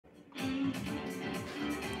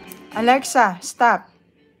Alexa, stop.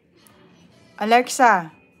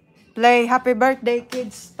 Alexa, play Happy Birthday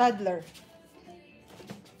Kids Toddler.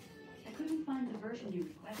 I couldn't find the version you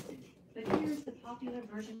requested, but here's the popular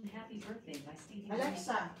version, Happy Birthday by Stevie Wonder.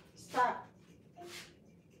 Alexa, stop.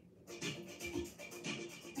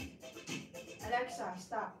 Alexa,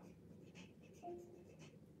 stop.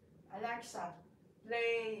 Alexa,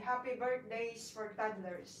 play Happy Birthdays for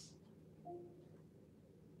Toddlers.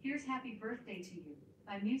 Here's Happy Birthday to You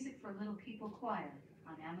by Music for Little People Choir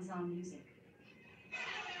on Amazon Music.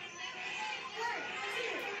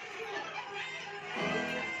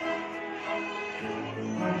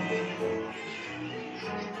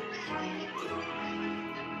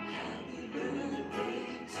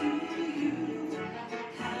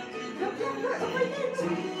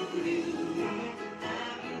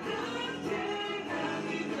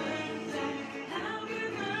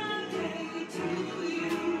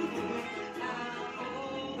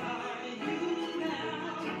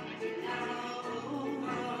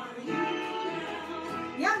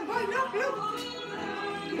 Young boy, look, look.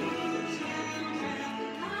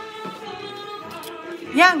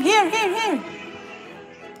 Young, here.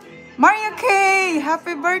 Mario K,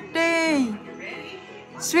 happy birthday.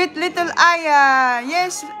 Sweet little Aya.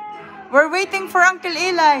 Yes, we're waiting for Uncle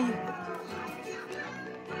Eli.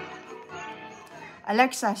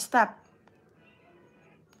 Alexa, stop.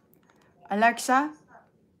 Alexa,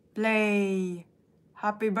 play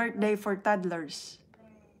Happy Birthday for Toddlers.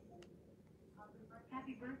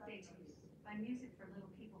 Happy Birthday to You by Music for Little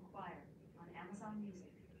People Choir on Amazon Music.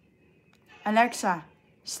 Alexa,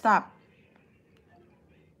 stop.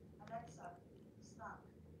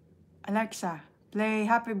 Alexa, play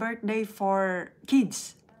Happy Birthday for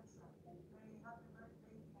Kids.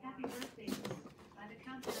 Happy Birthday to You by the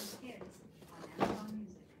Countdown Kids on Amazon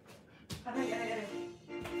Music. Happy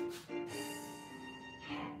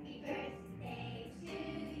birthday to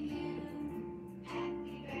you.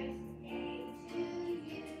 Happy birthday to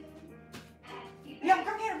you. Yeah,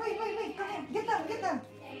 come here, wait, come here. Get down.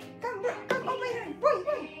 Come over here. Boy.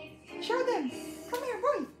 Show them. Come here,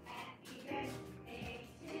 boy.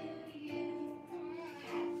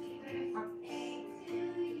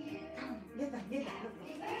 Get down.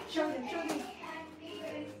 Look. Show them.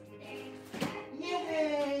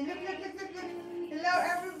 Yay! Look. Hello,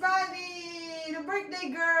 everybody. The birthday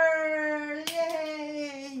girl.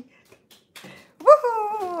 Yay!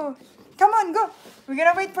 Woohoo! Come on, go. We're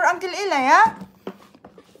gonna wait for Uncle Eli, huh?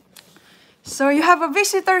 So you have a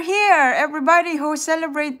visitor here. Everybody who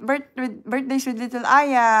celebrate birthdays with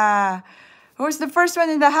LittleAya. Who's the first one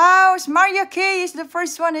in the house? Maria K is the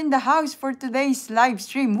first one in the house for today's live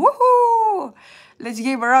stream. Woohoo! Let's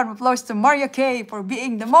give a round of applause to Maria K for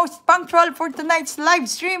being the most punctual for tonight's live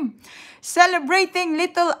stream. Celebrating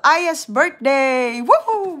LittleAya's birthday.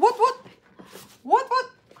 Woohoo! What?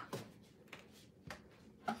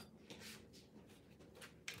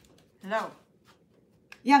 Hello.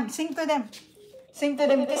 Young, sing to them.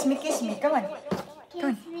 Kiss me. Come on.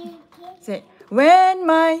 Say, when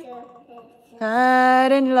my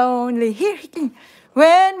sad and lonely, here,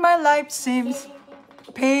 when my life seems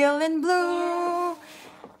pale and blue,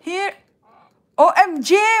 here,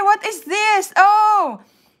 OMG, what is this? Oh,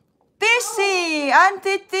 TC,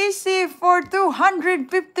 Auntie TC for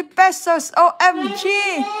 250 pesos,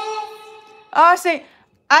 OMG. Oh, say,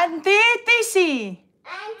 Auntie TC.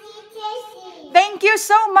 Thank you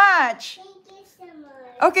so much.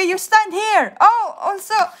 Okay, you stand here. Oh,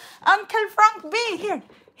 also, Uncle Frank B.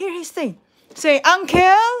 Here he stay. Say, Uncle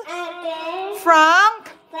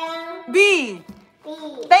Frank B.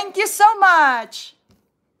 Thank you so much.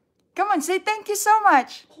 Come on, say thank you so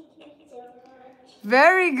much.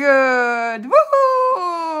 Very good.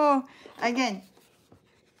 Woohoo! Again.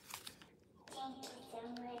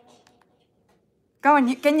 Come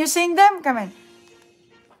on, can you sing them? Come on.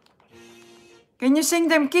 Can you sing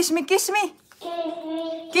them? Kiss me. Kiss me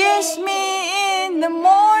in the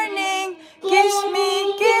morning. Kiss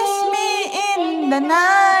me in the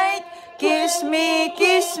night. Kiss me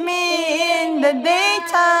in the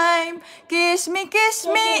daytime. Kiss me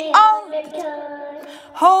all the time.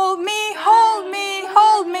 Hold me,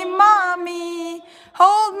 mommy.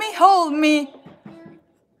 Hold me.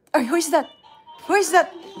 Oh, who is that?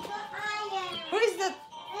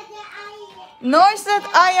 No, is that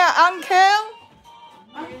Aya, Uncle?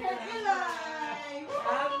 Uncle Eli!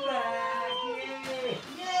 I'm back!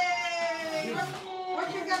 Yay! What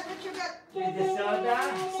you got? With the soda?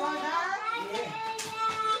 Soda? Yay!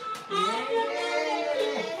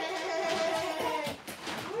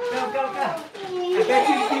 Go! I got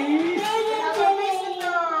you these! We have a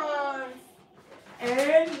visitor!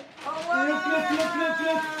 And Oh, wow! look!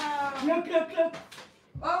 Look, look, look.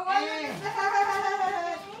 Oh, wow, look at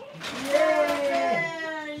that.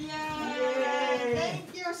 Yay! Yeah.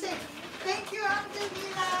 Thank you. Say, thank you, Uncle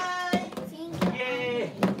Eli. Yay!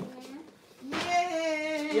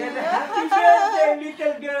 Yay. Yeah, happy birthday,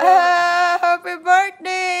 little girl. Happy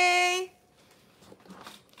birthday.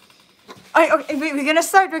 Ay, okay, we're gonna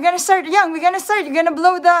start. Young, we're gonna start. We're gonna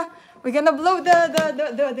blow the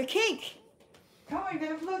cake. Come on, we're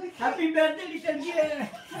gonna blow the cake. Happy birthday, little girl.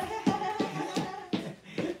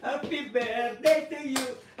 Happy birthday to you.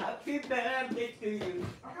 Happy birthday to you.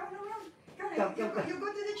 Oh, come. Come. You go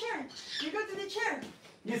to the chair.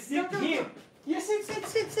 You sit here. Yeah, sit.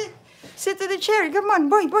 Sit to the chair. Come on,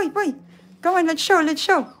 boy. Come on, let's show. Let's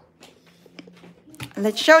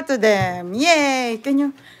show to them. Yay! Can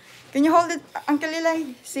you hold it, Uncle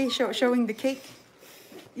Eli? See, showing the cake.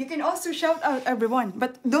 You can also shout out everyone,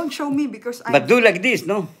 but don't show me because I. But do like this,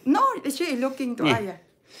 no? No, it's really looking to Yeah. Aya.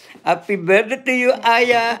 Happy birthday to you,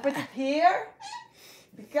 Aya. Put it here.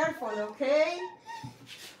 Be careful, okay?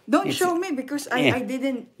 Don't It's- show me because Yeah. I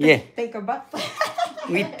didn't Yeah. take a bath.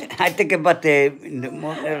 I think about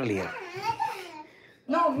more earlier.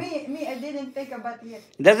 No, me, I didn't take a bath yet.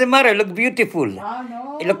 Doesn't matter. Look beautiful. Oh,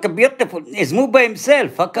 no. It look beautiful. It's moved by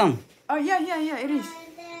himself. How come? Oh, yeah, it is.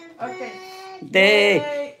 Okay.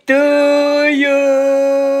 Day to you.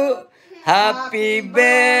 Happy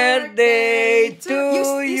birthday to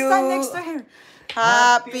You stand next to her.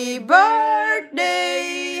 Happy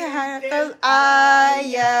birthday,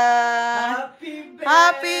 LittleAya.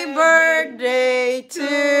 Happy birthday to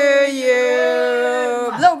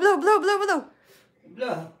you. Blow. Blow.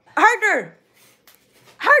 Harder.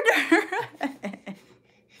 Harder.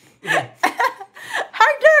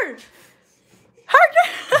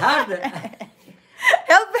 Harder.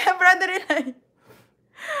 Help me, brother Eli.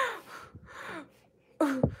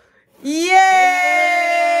 Yay!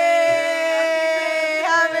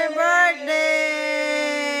 Happy birthday!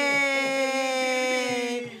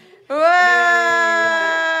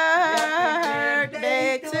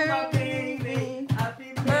 Birthday to baby. Happy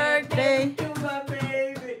birthday. to my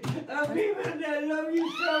baby. Happy birthday. I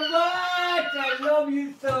love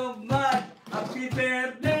you so much. Happy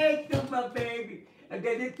birthday to my baby. I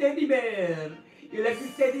got a teddy bear. You like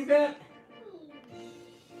this teddy bear?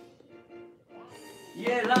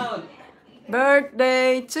 Yeah, loud.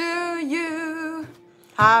 Birthday to you.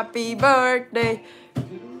 Happy birthday.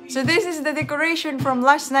 So this is the decoration from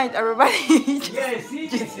last night, everybody. Yes,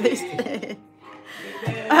 Just listen.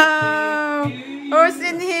 Who's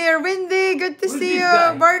in here? Windy, good to Who's see this you.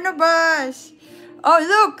 guy? Barnabas. Oh,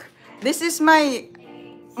 look. This is my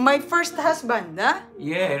first husband, huh?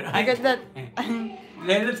 Yeah, Look at that.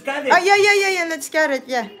 Let's cut it. Oh, yeah. Let's cut it,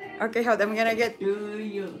 yeah. Okay, hold on. I'm gonna get... To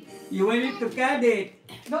you. You want it to cut it.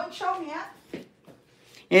 Don't show me, huh?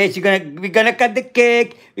 Yes, we're gonna cut the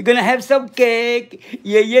cake. We're gonna have some cake.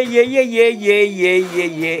 Yeah. Yeah.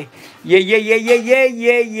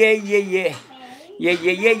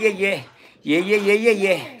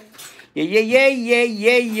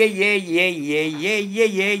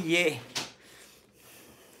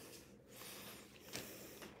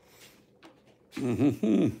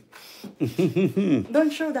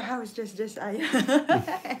 Don't show the house, just I.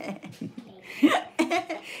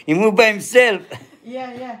 He moved by himself.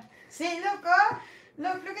 Yeah. See, look, oh.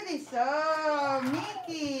 Look at this. Oh,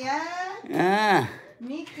 Mickey, huh? Ah,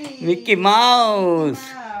 Mickey. Mickey Mouse.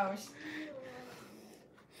 Mouse.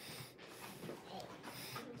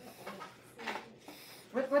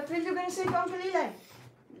 What will you gonna say to Uncle Eli?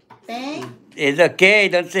 Thank. It's okay.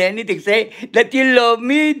 Don't say anything. Say that you love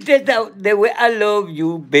me just the way I love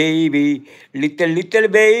you, baby. Little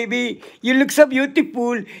baby. You look so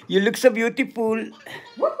beautiful.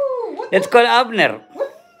 Woohoo! Let's call Abner.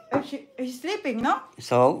 Oh, he's sleeping, no?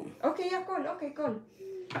 So, Okay, yeah, call.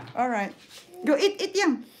 All right. Go eat,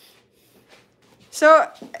 young. So,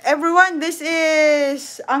 everyone, this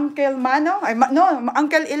is Uncle Mano.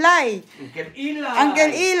 Uncle Eli.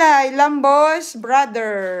 Uncle Eli, Lambo's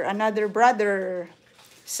brother. Another brother.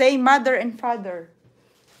 Same mother and father.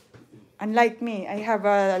 Unlike me, I have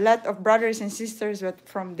a lot of brothers and sisters but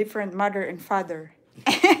from different mother and father.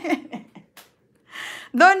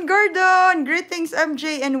 Don Gordon! Greetings,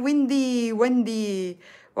 MJ and Wendy.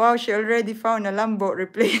 Wow, she already found a Lambo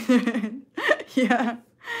replacement. Yeah.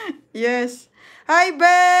 Yes. Hi,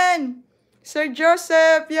 Ben! Sir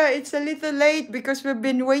Joseph. Yeah, it's a little late because we've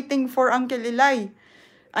been waiting for Uncle Eli.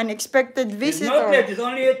 Unexpected it's visitor. not late. It's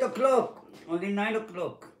only 8 o'clock. Only 9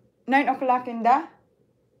 o'clock. 9 o'clock in the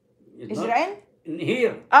It's not Israel? in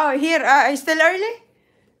here. Oh, here. Is still early?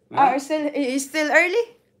 Huh? Is still early?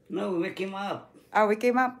 No, we wake him up. Oh, we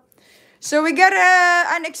came up. So we got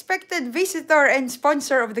a unexpected visitor and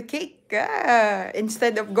sponsor of the cake.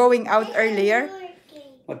 Instead of going out earlier.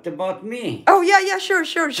 What about me? Oh yeah, sure.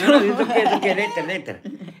 No, it's okay, later.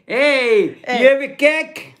 Hey, you have a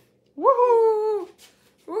cake? Woohoo!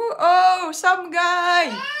 Woo! Oh, some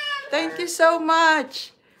guy. Thank you so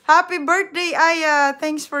much. Happy birthday, Aya.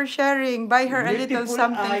 Thanks for sharing. Buy her a little Beautiful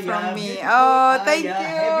something Aya, from me. beautiful Oh, thank Aya. you.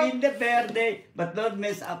 Happy the birthday, but don't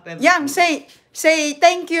mess up everything. Yang, say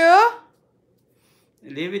thank you.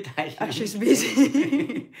 Leave it. Oh, she's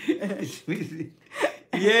busy. She's busy.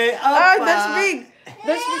 Yeah, Oh, Appa. that's big.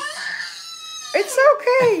 That's big. It's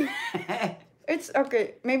okay. It's okay.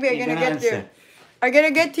 Maybe I'm You gonna can get you. answer. I'm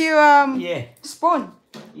gonna get you Yeah, spoon.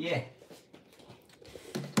 yeah.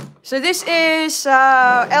 So this is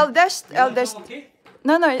eldest. Okay.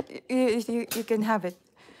 No, you can have it.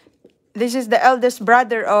 This is the eldest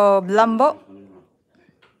brother of Lambo.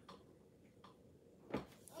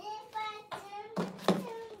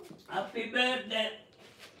 Happy birthday.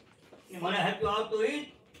 You wanna help you out to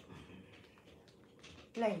eat?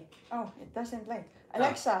 Play. Oh, it doesn't play.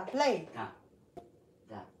 Alexa, play. Ah.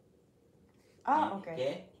 Ah. Ah, okay.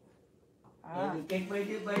 Okay. Ah. You take my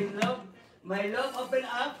love. My love, open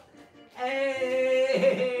up.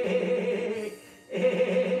 Hey.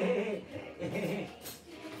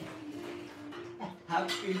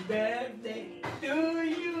 Happy birthday to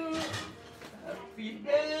you. Happy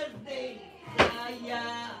birthday, Aya.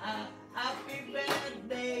 Happy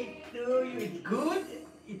birthday to you. It's good.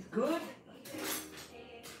 It's good.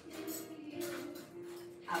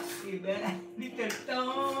 Happy birthday, little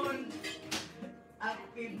Tone.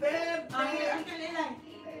 Happy birthday.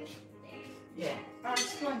 Yeah.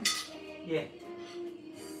 Spoon. Yeah.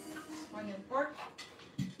 Spoon and fork.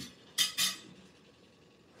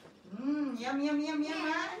 Yum. Yum, yummy.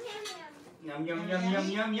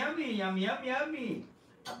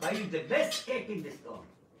 I'll buy you the best cake in the store.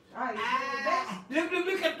 Ah, you do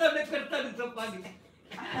the best. Look at that, it's so funny.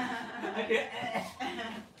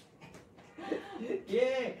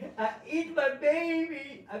 Yeah, I eat my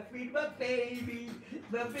baby. I feed my baby.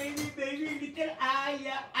 My baby, little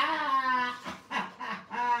Aya.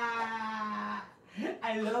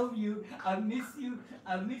 I love you. I miss you.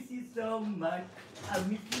 I miss you so much. I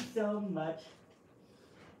miss you so much.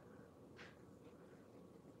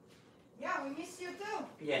 Yeah, we miss you too.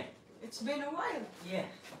 Yeah, It's been a while. yeah.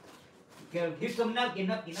 Girl, here's some napkin.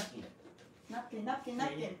 Napkin.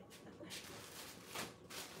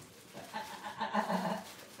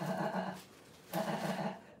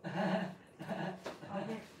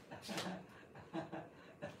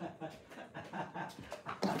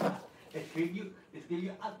 Let's fill you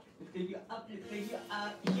up.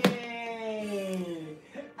 Yay!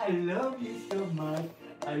 I love you so much.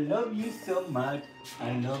 I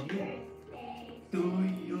love you. To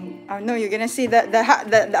you. Oh no, you're gonna see the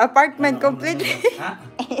apartment completely. Huh?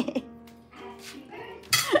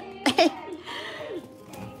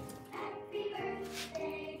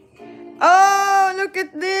 Oh, look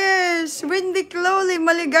at this! Windy Cloley,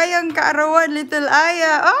 maligayang kaarawan, little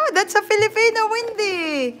Aya. Oh, that's a Filipino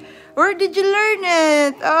Windy. Where did you learn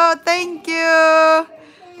it? Oh, thank you.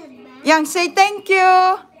 Yang, say thank you.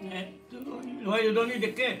 Why you don't need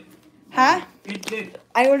the cake? Huh? Eat cake.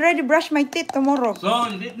 I already brushed my teeth tomorrow. So,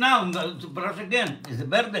 eat now. Brush again. It's a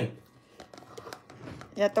birthday.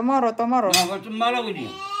 Yeah, tomorrow. No, what's the matter with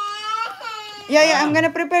you? Yeah, I'm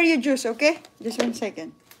gonna prepare you juice, okay? Just 1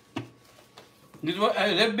 second. This one,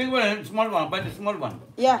 that big one and small one. Buy the small one.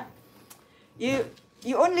 Yeah.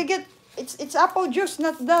 You only get it's apple juice,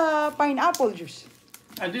 not the pineapple juice.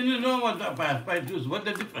 I didn't know what the pineapple juice. What's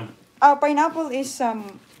the difference? Pineapple is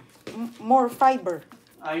more fiber.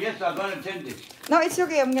 Yes, I'm gonna change it. No, it's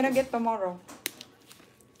okay. I'm gonna get tomorrow.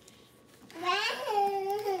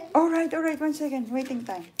 All right. 1 second. Waiting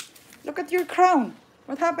time. Look at your crown.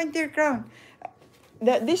 What happened to your crown?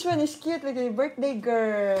 This one is cute, like a birthday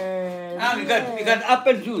girl. We got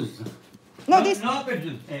apple juice. No, this no apple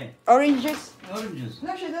juice. orange juice. Orange juice.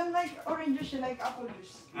 No, she don't like orange juice. She like apple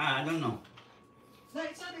juice. I don't know. No,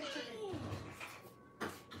 it's okay. It's okay.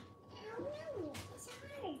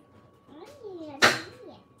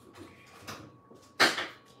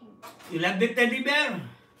 You like the teddy bear?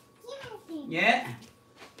 Yeah.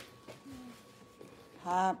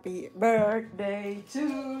 Happy birthday to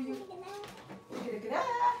you.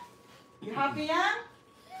 You happy, Yang?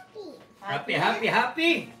 Happy. You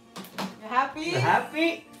happy? You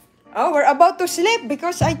happy? Oh, we're about to sleep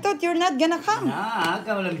because I thought you're not gonna come. How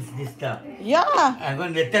come I miss this stuff? Yeah.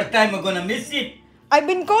 The third time I'm gonna miss it. I've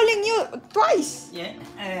been calling you twice Yeah.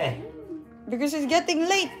 because it's getting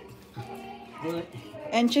late.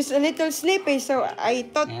 And she's a little sleepy, so I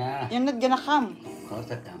thought Yeah. you're not gonna come. Of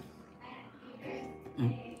course I come.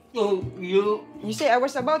 Oh, you. You say I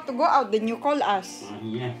was about to go out, then you call us.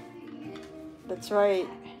 Yeah. That's right.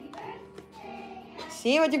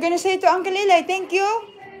 See what you're gonna say to Uncle Eli? Thank you.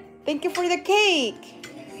 Thank you for the cake.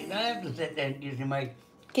 I have to say thank you to my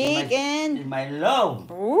Cake to my love.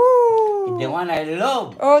 Ooh. The one I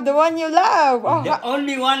love. Oh, the one you love. Oh, The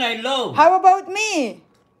only one I love. how about me?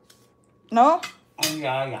 No? Oh,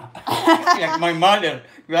 yeah. Like my mother.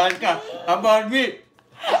 How about me?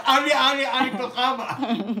 Ali to kama.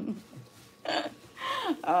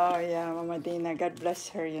 Oh, yeah, Mama Dina. God bless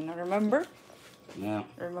her, you know. Remember? Yeah.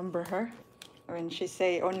 Remember her? When she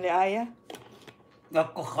say, only Aya?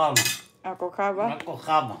 Ako kama. Ako ka ba? Ako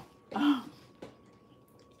kama.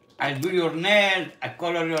 I do your nails, I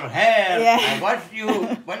color your hair, Yeah. I wash you.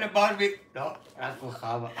 What about me? No, ako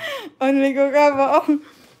kama. Only ko ka ba? Oh.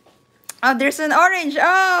 Oh, there's an orange.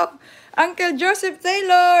 Oh, Uncle Joseph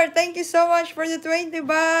Taylor. Thank you so much for the 20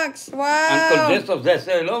 bucks. Wow. Uncle Joseph says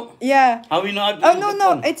hello. Yeah. How we know how to Oh, use no, the no.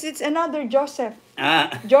 phone? It's another Joseph.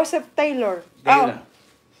 Ah, Joseph Taylor. Taylor.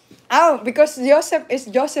 Oh, because Joseph is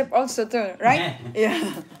Joseph also too, right? Yeah.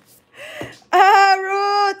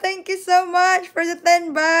 Ruth, thank you so much for the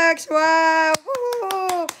 10 bucks. Wow.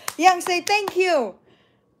 Woo. Yang, say thank you.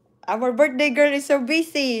 Our birthday girl is so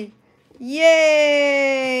busy.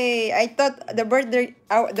 Yay! I thought the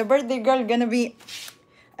birthday girl gonna be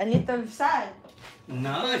a little sad.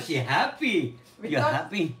 No, she happy. We You're thought-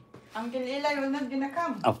 happy? Uncle Eli will not gonna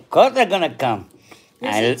come. Of course I'm gonna come.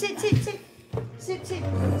 Yeah, sit.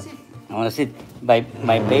 I wanna sit by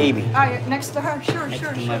my baby. Ah, yeah, next to her. Sure. Next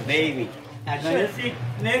to my baby. I'm gonna sit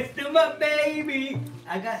next to my baby.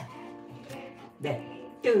 I got that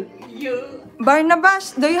to you.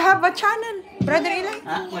 Barnabas, do you have a channel, Brother Eli?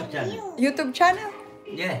 Huh? What channel? YouTube channel?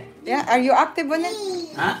 Yeah. Yeah, are you active on it?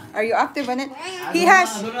 Huh? Are you active on it? I He don't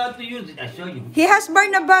has know how to use it. I show you. he has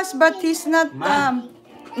Barnabas, but he's not. Ma.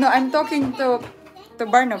 No, I'm talking to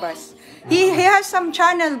Barnabas. He has some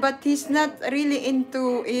channel, but he's not really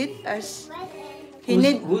into it as he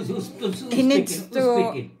Who's he needs speaking? Who's to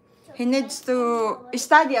speaking? he needs to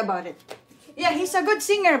study about it. Yeah, he's a good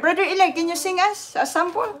singer. Brother Eli, can you sing us a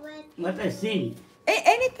sample? What I sing?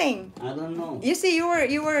 Anything. I don't know. You see, you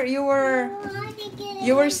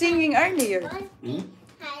were singing earlier. Hmm?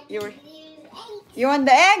 You want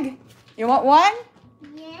the egg? You want one?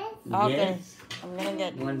 Yes. Okay. Yes. I'm gonna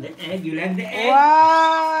get. You want the egg? You like the egg?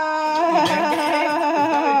 Wow!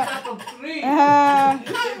 Back of tree. Ah.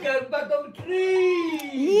 Back of tree.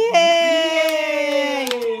 Yay!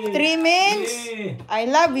 3 means Yeah. I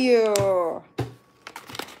love you.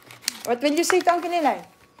 What will you say to Uncle Eli?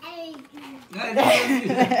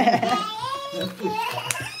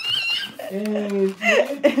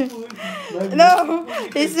 No,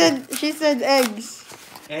 she said eggs.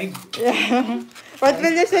 Egg. Yeah. What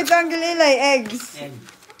will you say to Uncle Eli? Eggs. Egg.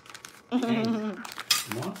 Egg.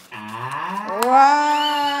 No? Ah.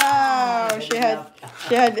 Wow! She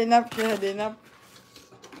had enough.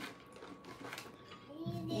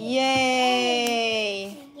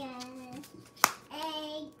 Yay!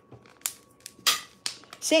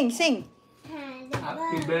 Sing.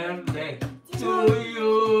 Happy birthday to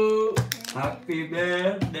you. Happy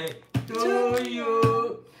birthday to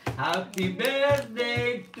you. Happy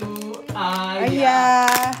birthday to Aya. Aya.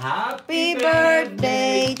 Happy Happy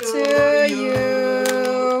birthday to you.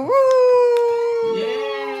 Woo!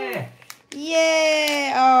 Yeah.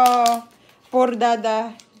 Yay! Oh, poor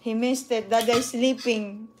Dada. He missed it. Dada is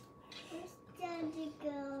sleeping.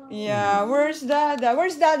 Yeah, where's Dada?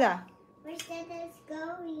 Where's Dada's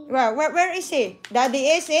going? Well, where is he?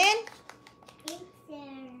 Daddy is in? It's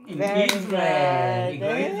there. In Very Israel.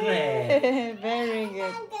 good. In Israel. Very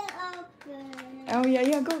good. Open. Oh,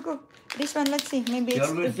 yeah, go. This one, let's see. Maybe You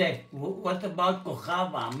it's always good. say, what about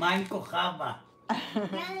Kochava? Mine Kochava.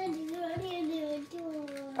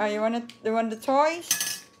 Oh, you want the toys?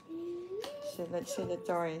 So let's see the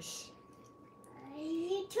toys.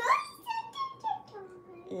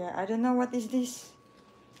 Yeah, I don't know what is this.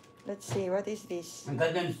 Let's see, what is this? I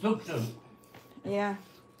got the instruction. Yeah.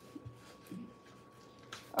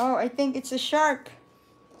 Oh, I think it's a shark.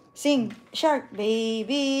 Sing, shark,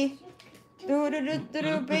 baby. Do,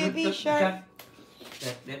 baby shark.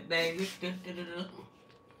 Baby.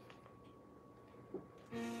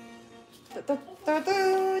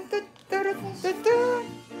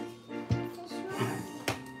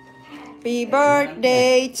 Happy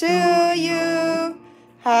birthday to you.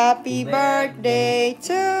 Happy birthday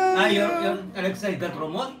to you. Your Alexa, you got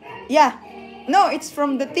remote? Yeah. No, it's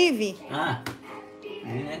from the TV. Ah.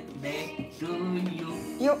 Birthday to you.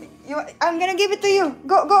 You I'm gonna give it to you.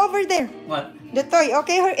 Go over there. What? The toy.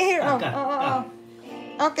 Okay, here. Oh, Okay. oh.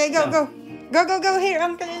 Okay, go. Go here,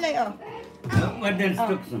 Uncle Eli. Oh. What the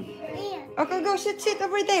instruction? Okay, go sit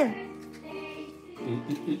over there.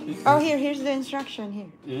 Oh, here's the instruction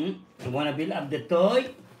here. You wanna build up the toy?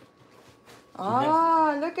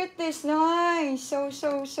 Oh, look at this. Nice. So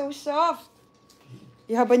soft.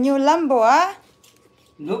 You have a new Lambo, ah?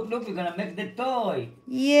 Look, we're gonna make the toy.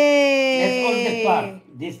 Yay. That's all the part.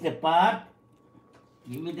 This the part.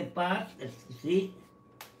 Give me the part. Let's see.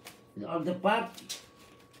 All the part.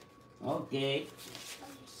 Okay.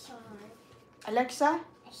 Alexa,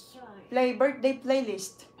 play birthday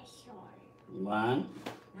playlist. One.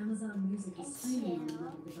 Amazon Music is streaming on the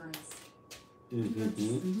mobile device.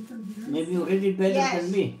 Maybe you read it better Yes.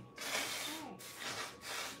 than me.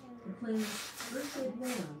 The playlist Birthday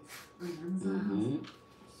Playouts on Amazon.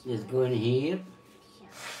 It's going here. I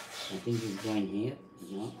think it's going here.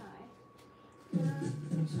 No.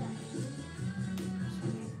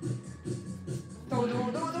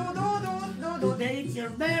 Today is your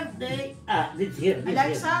birthday. This here.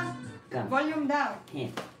 Alexa, Come. volume down. Here.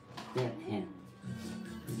 Here.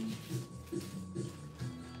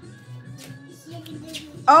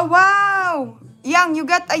 Oh, wow. Yang, you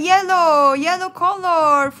got a yellow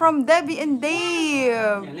color from Debbie and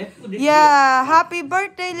Dave. Let's put it Yeah, happy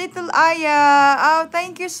birthday, LittleAya. Oh,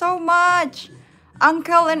 thank you so much,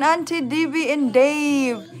 Uncle and Auntie Debbie and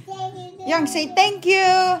Dave. Yang, say thank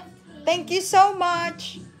you. Thank you so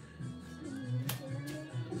much.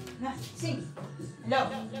 Sing.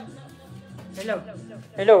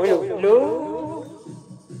 Hello.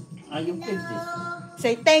 You fix this.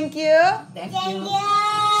 Say thank you. Thank you.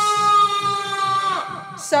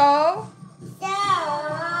 So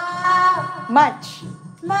much.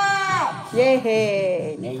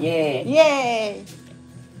 Yay. Yeah. Yay.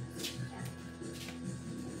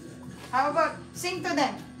 How about sing to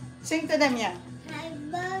them? Sing to them, yeah.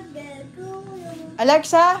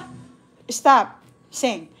 Alexa, stop.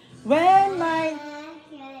 Sing. When my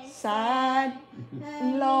sad,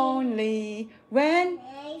 lonely, when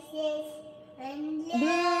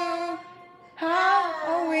blue, how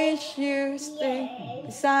I wish you stay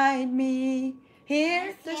beside me,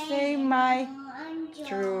 here to say my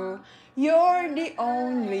true. You're the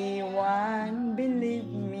only one, believe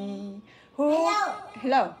me.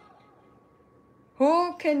 Hello.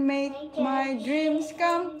 Who can make my dreams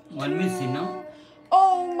come true? One missing, no?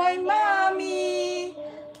 Oh, my mommy.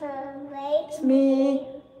 It's me.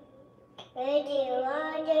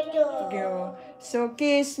 Go. So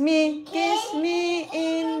kiss me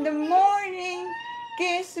in the morning.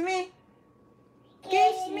 Kiss me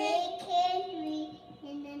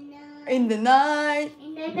in the night.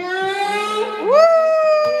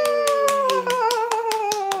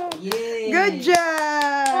 Woo! Yay. Good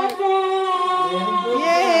job.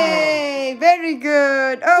 Yay! Very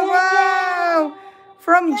good. Oh, wow.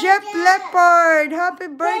 From Jeff Leopard. Happy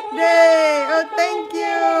birthday. Oh, thank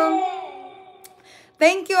you.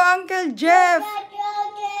 Thank you, Uncle Jeff.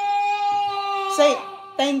 Say,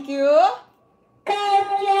 thank you.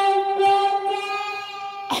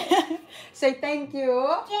 Say, thank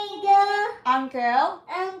you, Uncle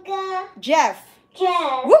Jeff.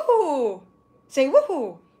 Woohoo. Say,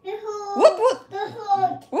 woohoo. Woot, woot.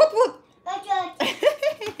 Woot, woot.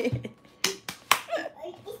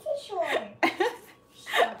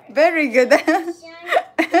 Very good.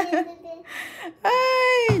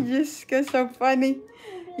 Ay, just so funny.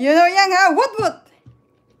 You know, Yang, ha? Woot, woot.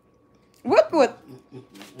 Woot, woot.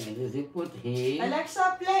 Does it put here?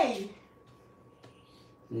 Alexa, play.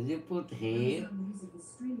 Did you put here? Amazon Music is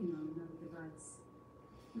streaming on the mobile device.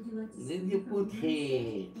 Would you like to Did see you the put video?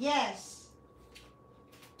 here? Yes.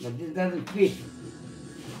 But this doesn't fit.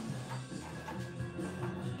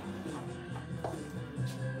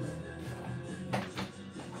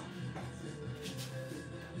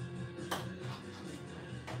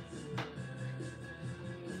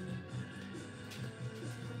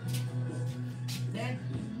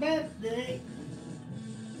 Birthday.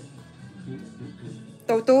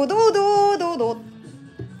 Do.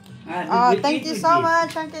 Ah, Thank you so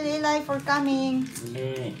much, Uncle Eli, for coming.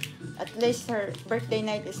 Yeah, At least her birthday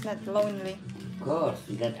night is not lonely. of course.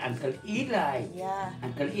 You got Uncle Eli. Yeah.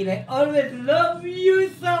 Uncle Eli always love you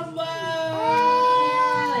so much.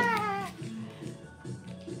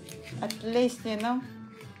 At least, you know,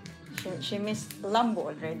 she missed Lambo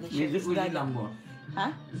already. She Who's was the glad. Lambo?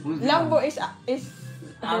 Huh? Who's the Lambo is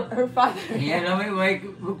her father. Yeah, no, why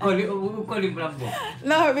who call him Lambo?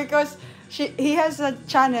 No, because he has a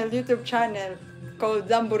YouTube channel called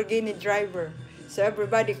LamborghiniDriver. So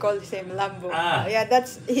everybody calls him Lambo. Ah. Yeah,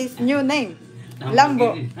 that's his new name.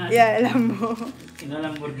 Lambo. Lamborghini, huh? Yeah, Lambo. In a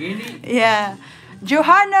Lamborghini. Yeah.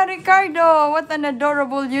 Johanna Ricardo, what an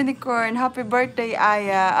adorable unicorn. Happy birthday,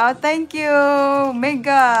 Aya. Oh, thank you.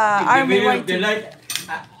 Mega In the Army middle of the YT. night,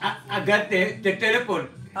 I got the telephone.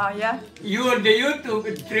 Oh, yeah? You on the YouTube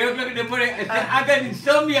at 3 o'clock in the morning. I said, I got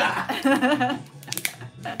insomnia.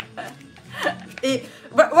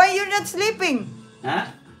 But why you not sleeping? Huh?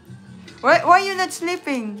 Why you not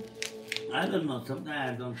sleeping? I don't know.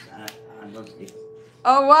 Sometimes I don't sleep.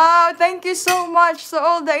 Oh, wow. Thank you so much to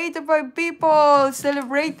all the 85 people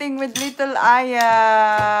celebrating with LittleAya.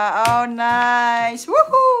 Oh, nice.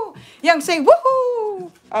 Woohoo. Young, say woohoo.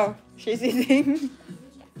 Oh, she's eating.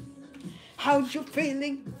 How's you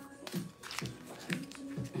feeling?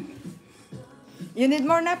 You need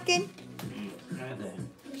more napkin?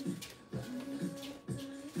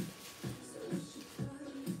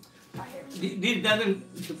 This doesn't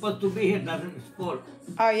supposed to be here. Doesn't spoil.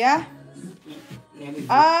 Oh, yeah? Maybe,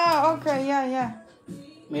 Ah, okay. Yeah.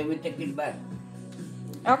 maybe take it back.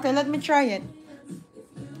 Okay, let me try it.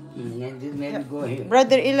 Maybe go here.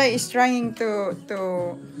 Brother Eli is trying to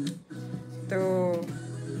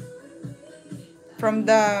from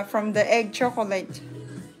the egg chocolate.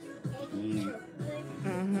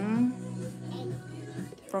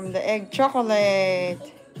 From the egg chocolate.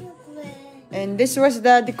 And this was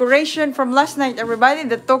the decoration from last night, everybody.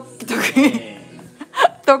 That took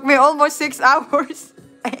took me almost 6 hours.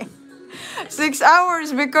 6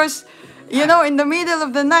 hours because, you know, in the middle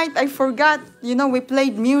of the night, I forgot, you know, we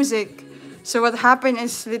played music. So what happened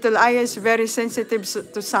is LittleAya is very sensitive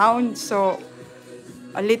to sound. So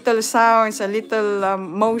a little sounds, a little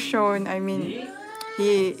motion, I mean,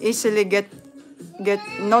 he easily get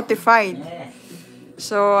notified.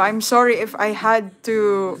 So I'm sorry if I had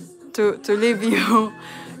to leave you.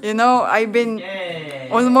 You know, I've been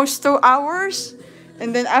almost 2 hours.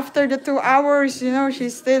 And then after the 2 hours, you know,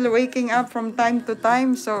 she's still waking up from time to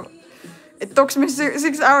time. So it took me 6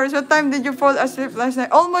 hours. What time did you fall asleep last night?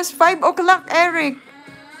 Almost 5 o'clock, Eric.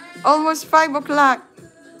 Almost 5 o'clock.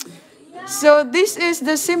 So this is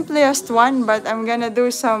the simplest one, but I'm gonna do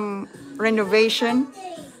some renovation.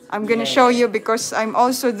 I'm gonna show you because I'm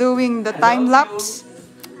also doing the time lapse.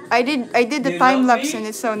 I did the time lapse and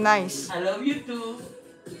it's so nice. I love you too.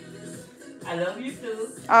 I love you too.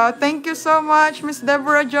 Oh, thank you so much, Miss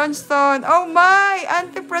Deborah Johnston. Oh my,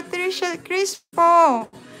 Auntie Patricia Crispo.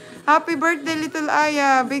 Happy birthday,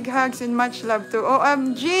 LittleAya. Big hugs and much love to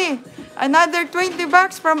OMG. Another 20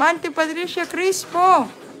 bucks from Auntie Patricia Crispo.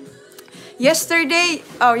 Yesterday,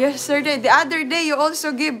 the other day, you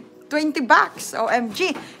also give 20 bucks.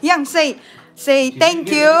 OMG. Yang, say thank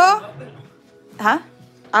you. Huh?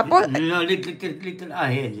 Apple? No, little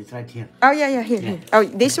here. It's right here. Oh, yeah, here. Oh,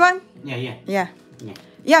 this one? Yeah.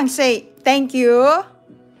 Yang, say thank you.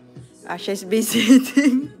 She's busy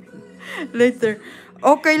eating. Later.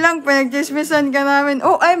 Okay lang, pinag-dismissan ka namin.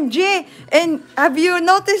 OMG! And have you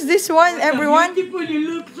noticed this one, everyone? Beautiful, you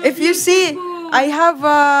look so If you see, beautiful. I have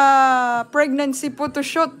a pregnancy photo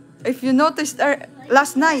shoot. If you noticed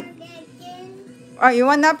last night. Oh, you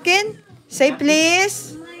want napkin? Say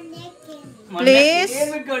please. Please. Here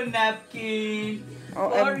we go, napkin. For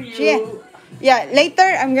OMG. you. Yeah, later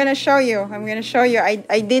I'm gonna show you.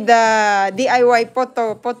 I did a DIY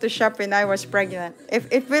Photoshop when I was pregnant.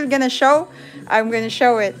 If we're gonna show, I'm gonna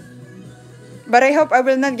show it. But I hope I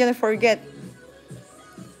will not gonna forget.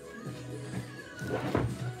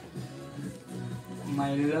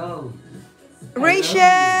 My love.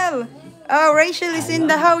 Rachel! Oh, Rachel is in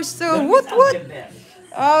the house too. Woot woot!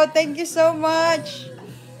 Oh, thank you so much.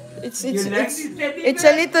 It's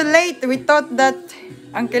a little late. We thought that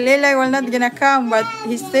Uncle Eli will not gonna come, but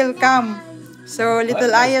he still come. So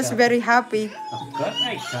LittleAya is very happy. Of course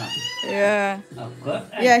I come. Yeah. Of course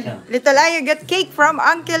I Yeah. come. LittleAya got cake from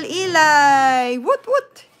Uncle Eli. Woot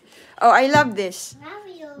woot. Oh, I love this.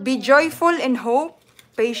 Be joyful in hope,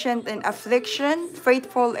 patient in affliction,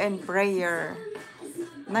 faithful in prayer.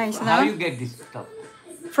 Nice, How no? you get this stuff?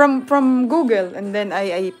 From Google, and then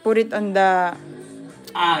I put it on the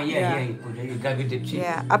Yeah. You got it the cheap.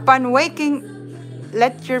 yeah. Upon waking,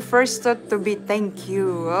 let your first thought to be thank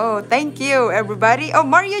you. Oh, thank you, everybody. Oh,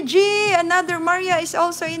 Maria G, another Maria is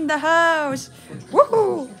also in the house.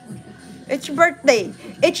 Woohoo! It's your birthday.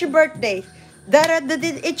 It's your birthday.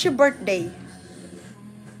 It's your birthday.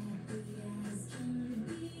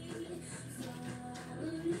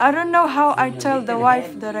 I don't know how I tell the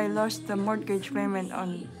wife that I lost the mortgage payment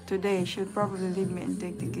on today. She'll probably leave me and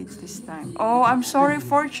take the kids this time. Oh, I'm sorry,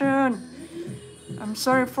 Fortune. I'm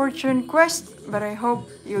sorry, Fortune Quest, but I hope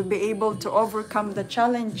you'll be able to overcome the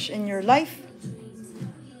challenge in your life.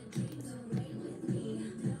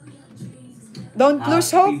 Don't lose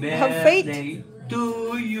hope. Have faith. birthday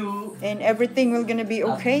to you. And everything will gonna be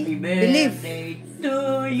okay. Happy Believe. birthday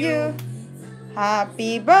to you. You.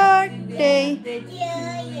 Happy birthday.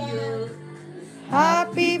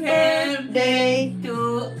 Happy birthday.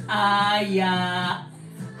 to Aya.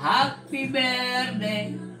 Happy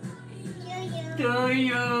birthday to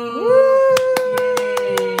you.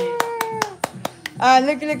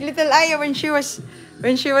 Look, little Aya when she was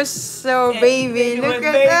so baby. When Look she was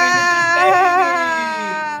at baby, that.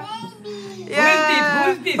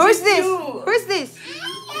 Yeah. Who's this? Who's It's this? you. Who's this?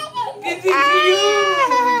 This is you.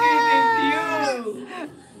 This is you.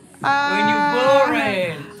 When you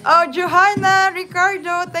born. Oh, Johanna,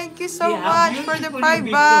 Ricardo, thank you so Yeah, much for the beautiful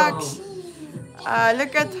you $5.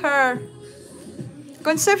 Look at her.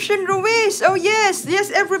 Conception Ruiz. Oh, yes.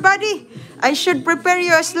 Yes, everybody. I should prepare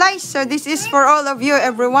you a slice. So this is for all of you,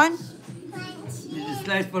 everyone. This is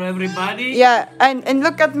slice for everybody. Yeah, and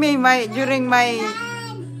look at me during my,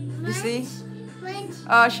 you see?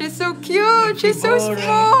 Oh, she's so cute. She's so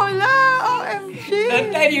small. OMG.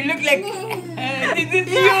 That time you look like this is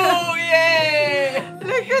you. Yeah.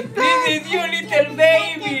 Look at This that. is you, little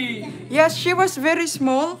baby. Yes, she was very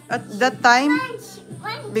small at that time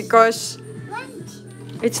because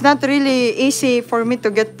it's not really easy for me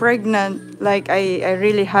to get pregnant. Like I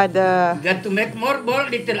really had a, Got to make more ball,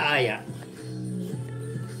 little Aya.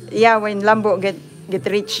 yeah, when Lambo get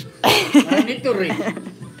rich. I need to read.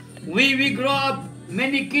 We grow up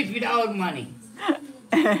many kids without money.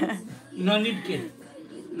 No need kids.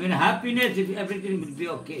 When happiness, if everything will be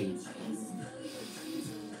okay.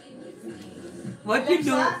 What you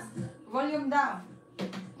do? Volume down.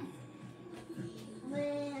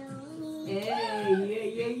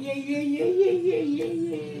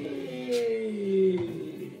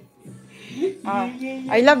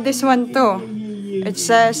 I love this one too. It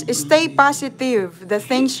says, stay positive. The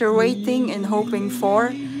things you're waiting and hoping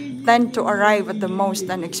for tend to arrive at the most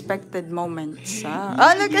unexpected moments.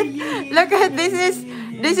 Oh, look at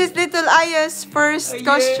this is little Aya's first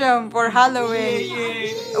costume for Halloween.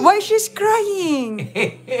 Why she's crying?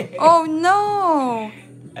 Oh no.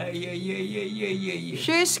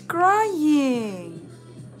 She's crying.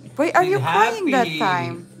 Why are you crying that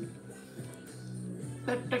time?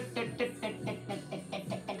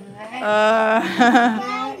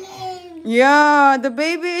 Yeah, the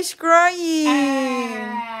baby is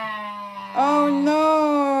crying. Oh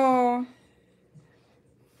no.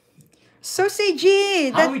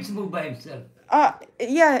 Sausage. How it's moved by himself?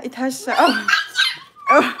 Yeah, it has. Oh,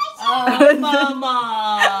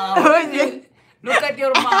 Mama! Who is it? Look at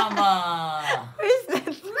your mama! Who is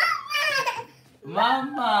that?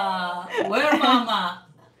 Mama! Where mama?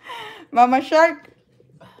 Mama Shark.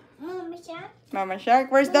 Mama Shark. Mama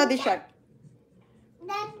Shark. Where's Daddy Shark?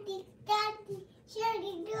 Daddy Shark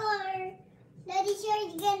the door. Daddy Shark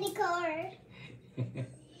in the car.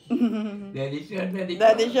 Daddy Shark,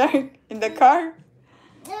 Daddy Shark in the car.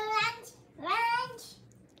 Lunch.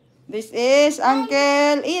 This is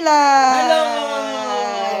Uncle Eli.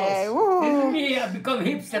 Hello! Woo. This is me, I become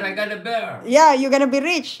hipster, I got a bear. Yeah, you're gonna be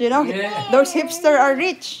rich, you know? Yeah. Those hipster are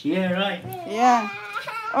rich. Yeah, right. Yeah.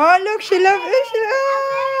 Oh, look, she loves it.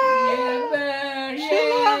 Yeah, bear! She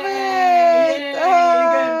loves it. Yeah, you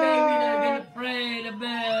got a baby now, I'm gonna pray the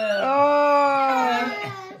bear. Oh.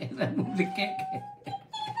 Move the cake.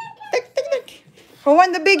 Tick, tick, tick. Who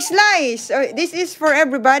won the big slice? Oh, this is for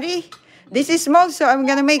everybody. This is small, so I'm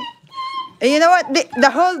gonna make. You know what? The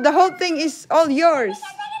whole thing is all yours.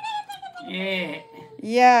 Yeah.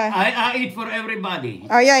 Yeah. I eat for everybody.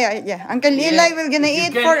 Oh yeah. Uncle Eli will gonna You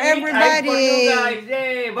eat can for eat, I eat everybody. for you guys.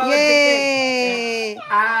 Yay! Bawal Yay! ticket.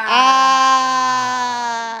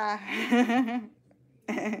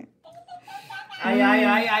 Ay.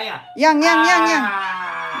 Yang.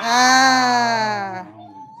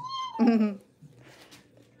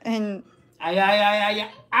 And Ay.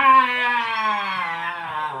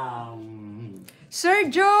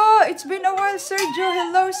 Sergio, it's been a while, Sergio.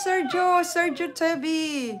 Hello, Sergio. Sergio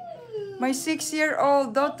Tebi. My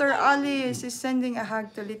 6-year-old daughter Alice is sending a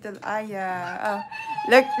hug to little Aya.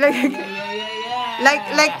 Like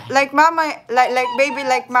mama, like baby,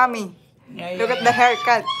 like mommy. Look at the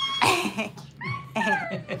haircut.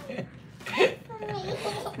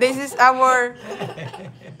 This is our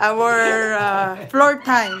floor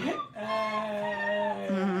time.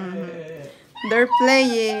 They're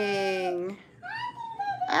playing.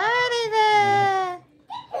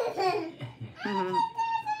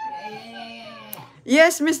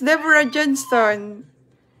 Yes, Miss Deborah Johnston.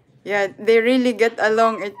 Yeah, they really get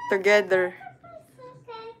along together.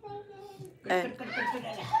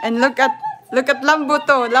 And look at Lambo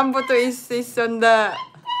to. Lambo to is on the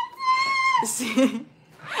See,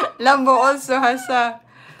 Lambo also has a.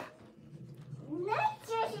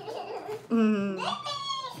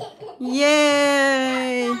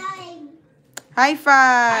 Yay! High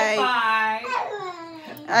five! High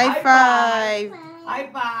High five! High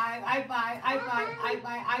five! High five! High five! High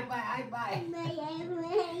five! High five! High five!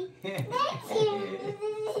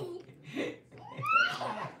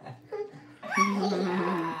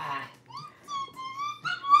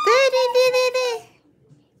 Daddy, daddy, daddy.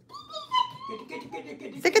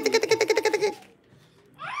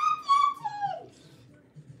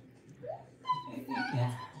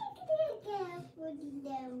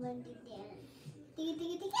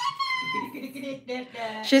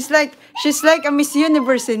 She's like a Miss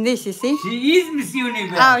Universe in this, you see? She is Miss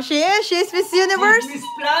Universe. Oh, she is? She's Miss Universe? She's Miss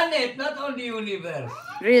Planet, not only Universe.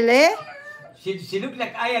 Really? She look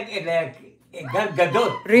like Gal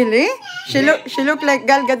Gadot. Really? She look like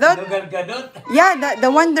Gal Gadot? No, Gal Gadot? Yeah,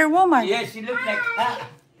 the Wonder Woman. Yeah, she look like her.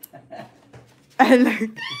 I like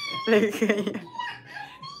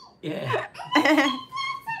Yeah.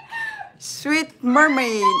 Sweet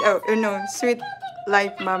mermaid. Oh, no, sweet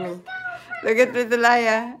life mommy. Look at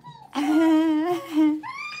LittleAya.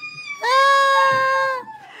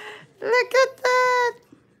 Look at that.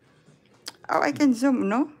 Oh, I can zoom,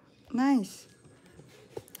 no? Nice.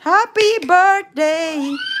 Happy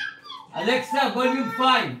birthday. Alexa, volume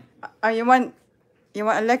 5. You want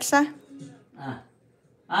Alexa?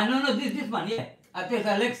 No, this one, yeah. There's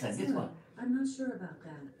Alexa, this one. I'm not sure about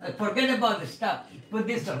that. Forget about the stuff. Put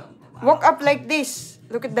this on. Walk up like this.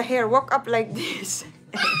 Look at the hair. Walk up like this.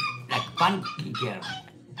 Like funky girl.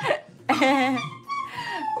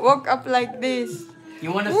 Walk up like this.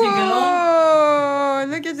 You want to sing along? Whoa,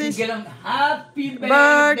 look at this. Sing along. Happy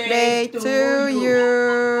Birthday to you.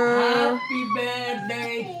 Happy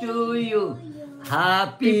birthday to you.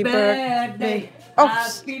 Happy birthday. Oh,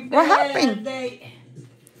 Happy what happened? birthday.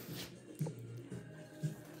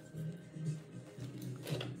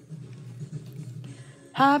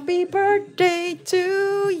 Happy birthday to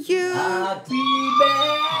you. Happy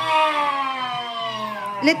birthday.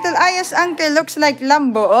 LittleAya's uncle looks like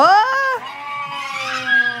Lambo. Oh!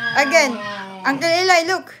 Again. Uncle Eli,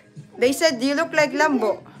 look. They said you look like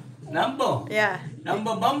Lambo. Lambo? Yeah.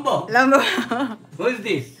 Lambo Bumbo? Lambo. Who's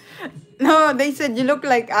this? No, they said you look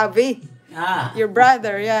like Avi. Your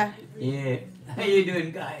brother, yeah. Yeah. How you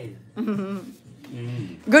doing, guys?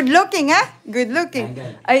 Good looking, huh? Good looking.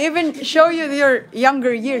 Okay. I even show you your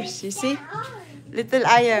younger years, you see?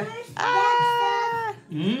 LittleAya. Ah.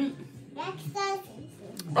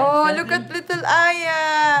 Oh, look at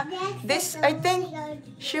LittleAya. This, I think,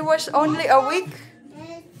 she was only a week.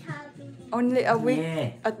 Only a week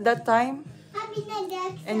at that time.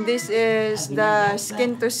 And this is the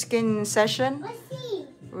skin-to-skin session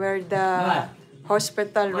where the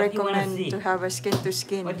hospital What do you wanna recommend see? to have a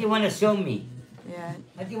skin-to-skin. What do you want to show me? Yeah.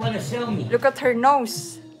 What do you want to show me? Look at her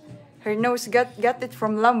nose. Her nose got it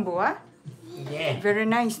from Lambo, huh? Yeah. Very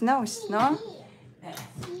nice nose, no?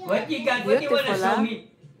 What you got? What do you want to Beautiful, show huh? me?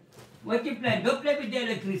 What you plan? Don't play with the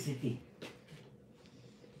electricity.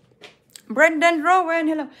 Brendan Rowan,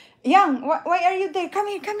 hello. Young, why are you there? Come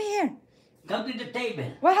here, come here. Come to the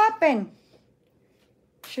table. What happened?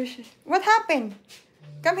 Shush, shush. What happened?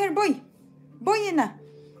 Come here, boy. Boy, yun na.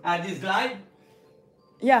 This live?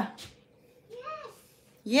 Yeah.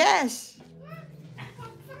 Yes.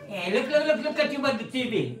 Yeah, look at you on the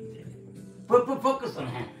TV. Put focus on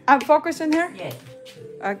her. Focus on her? Yeah.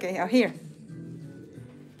 Okay, here.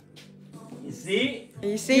 You see?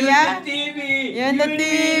 You see, you yeah? the TV. You're on the and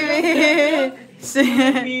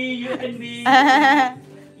TV. me, you and me. Yeah.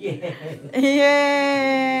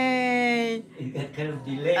 Yay. It got kind of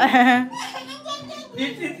delay.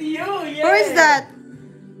 This is you, yeah. Who is that?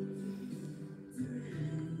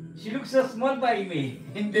 She looks so small by me.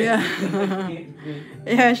 Yeah.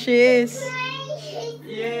 Yeah, she is.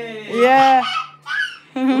 Yeah. Yeah.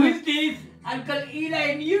 Who is this? Uncle Eli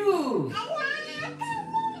and you.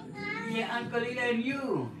 Yeah, Uncle Eli and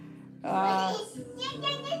you. Oh.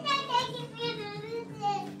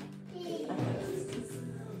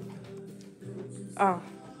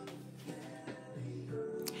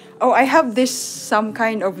 Oh, I have this some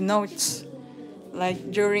kind of notes,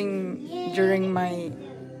 like during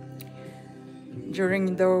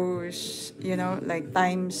those, you know, like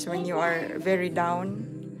times when you are very down.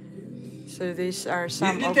 So these are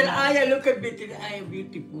some This of LittleAya, look at LittleAya,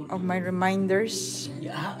 beautiful. my reminders.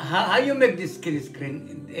 Yeah, how you make this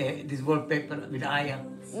screen, this wallpaper with Aya?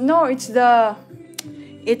 No, it's the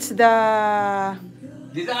This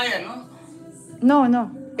Aya, no?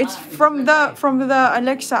 no. It's from the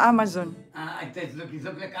Alexa Amazon. It looks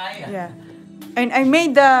like Aya. Yeah. And I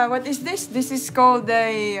made what is this? This is called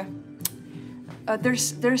a.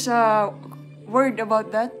 There's a word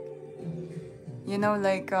about that. You know,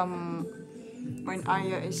 like when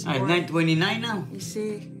Aya is It's born. 9:29 now. You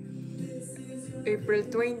see, April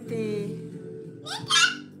 20.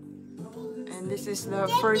 And this is the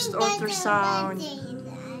first ultrasound.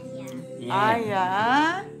 Yeah.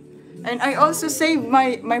 Aya. And I also saved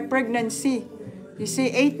my pregnancy. You see,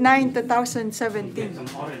 8/9/2017. Get some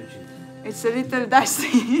orange. It's a little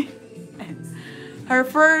dusty. Her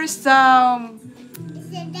first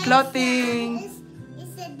clothing,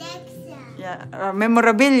 It's a Dexa. yeah,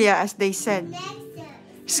 memorabilia, as they said.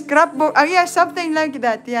 Dexa. Scrapbook. Oh yeah, something like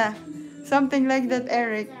that. Yeah, something like that,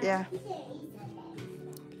 Eric. Yeah.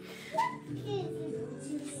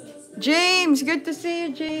 James, good to see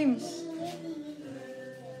you, James.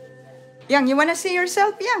 Young, you wanna see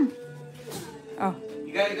yourself, Young? Oh,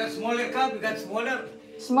 You got smaller cup? You got smaller?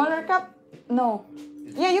 smaller cup? No.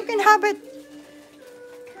 Yeah, you can have it.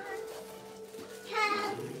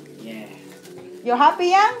 Yeah. You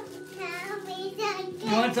happy, Young?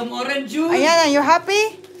 You want some orange juice? Ayan, you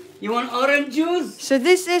happy? You want orange juice? So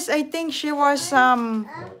this is, I think she was, anong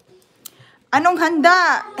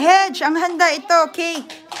handa? Hedge, ang handa ito,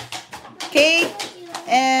 cake. Cake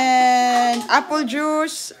and apple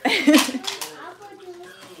juice.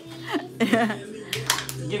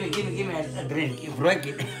 Give me a drink. You break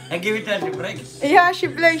it. I give it to her to break it. Yeah, she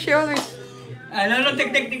plays, she always. No,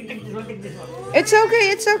 take this one, take this one. It's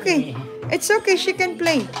okay, it's okay. It's okay, she can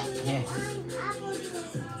play. Yeah.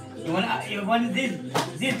 You want this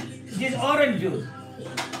orange juice?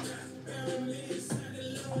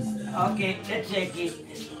 Okay, let's check it.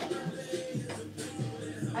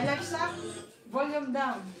 Alexa, volume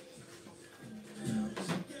down.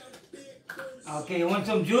 Okay, you want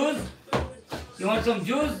some juice? You want some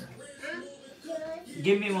juice?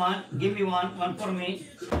 Give me one. One for me,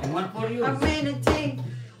 and one for you. Amenity.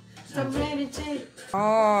 Amenity.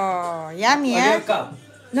 Oh, yummy, Or yeah? your cup.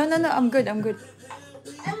 No, I'm good, I'm good,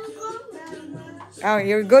 Mama. Oh,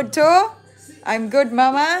 you're good too? I'm good,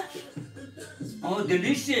 Mama. Oh,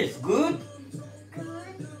 delicious. Good.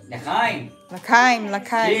 L'chaim. L'chaim.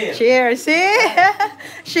 Cheers. Cheers. See?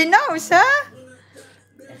 She knows, huh?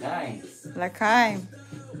 L'chaim. L'chaim.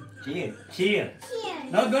 Cheers. Here.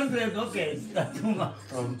 No, don't drink. Okay, it's not too much.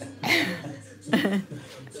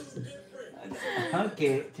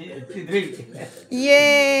 Okay, to drink.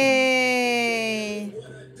 Yay!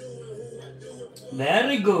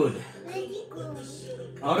 Very good. Very good.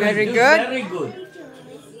 Orange Very juice, good. Very good.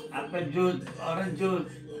 Apple juice, orange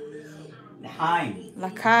juice. L'chaim.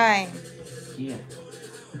 L'chaim. Cheers.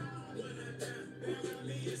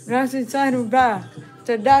 Rasin saruba.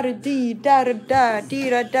 Tadaradi, darada,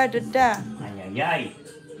 dira da da da. Ay.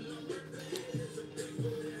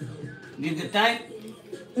 Did the time?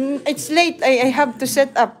 It's late. I have to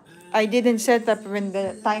set up. I didn't set up when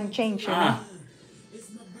the time changed. You know?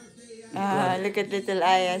 Look at little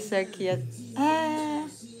Aya, so cute. Aya.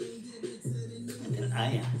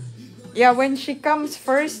 Yeah, when she comes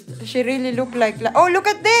first, she really look like. Oh, look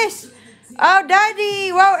at this! Oh,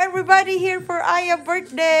 Daddy! Wow, everybody here for Aya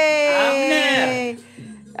birthday!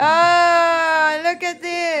 Oh, look at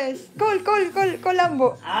this! Call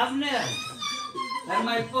Lambo. Abner. That's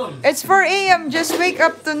my phone. It's 4 a.m. Just wake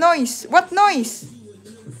up to noise. What noise?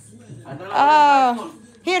 I don't know where's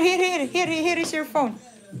my phone. Here is your phone.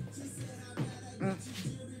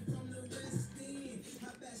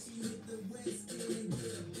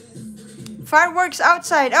 Fireworks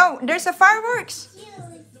outside. Oh, there's a fireworks.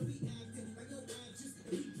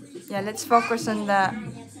 Yeah, let's focus on the.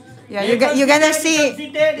 Yeah, you're gonna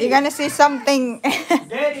see something.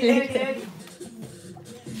 Daddy.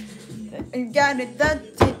 You got it.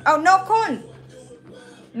 That's it. Oh, no call.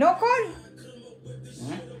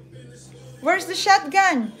 Where's the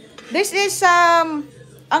shotgun? This is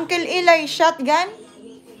Uncle Eli's shotgun,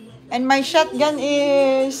 and my shotgun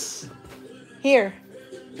is here.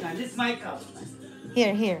 Now, this is my cup.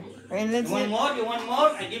 Here. And You let's want more? You want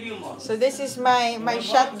more? I give you more. So this is my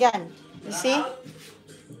shotgun. You see?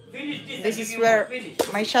 Finish this. This is where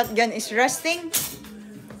my shotgun is resting.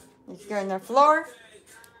 It's on the floor.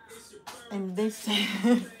 And this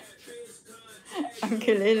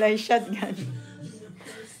Uncle Eli's shotgun.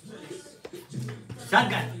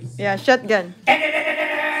 Shotgun. Yeah, shotgun.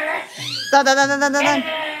 Da.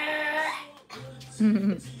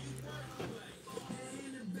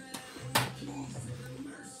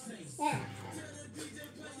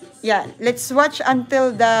 Yeah, let's watch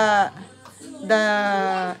until the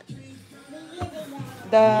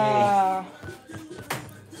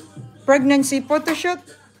pregnancy photo shoot,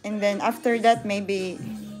 and then after that maybe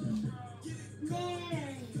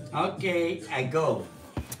Okay, I go.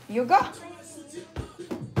 You go.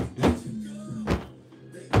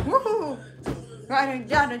 Woohoo!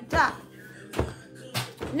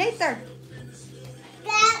 Later.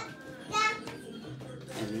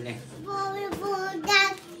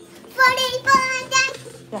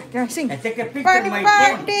 Yeah, go sing. I take a picture Party, of my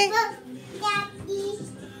phone. party.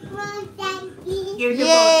 Give the phone.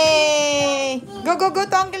 Yay! Go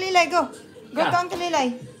to Uncle Eli, go. Go to Yeah. Uncle Eli.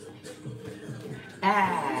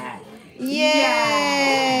 Ah. Yeah.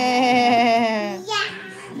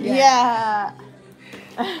 Yeah.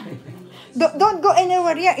 Don't go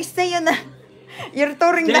anywhere. Yeah, stay on the... You're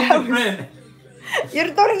touring the Tell the house. friend.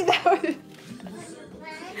 You're touring the house.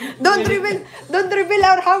 Don't reveal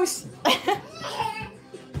our house.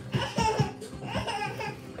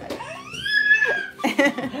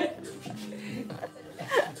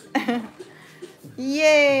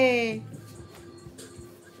 Yay.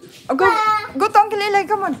 Oh, go to Uncle Eli.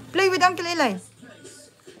 Come on. Play with Uncle Eli.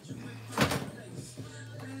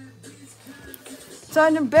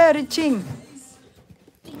 Son of Berry Ching.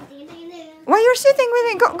 Why you're sitting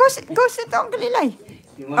with him? Go sit to Uncle Eli.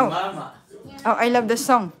 You want mama? Oh, I love the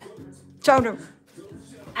song. Chowder.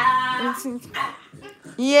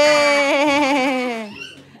 Yeah.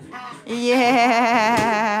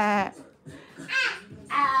 Yeah.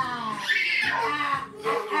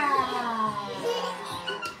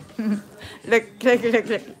 Look.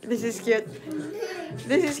 This is cute.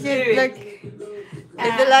 This is cute. Look.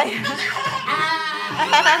 LittleAya.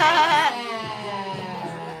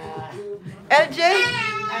 LJ.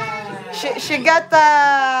 She got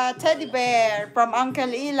a teddy bear from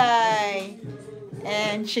Uncle Eli.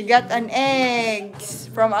 And she got an eggs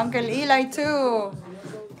from Uncle Eli too.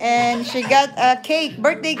 And she got a cake,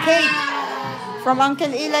 birthday cake from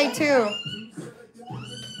Uncle Eli too.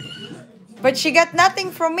 But she got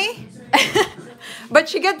nothing from me. But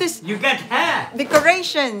she got this You got her.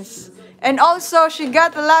 decorations. And also, she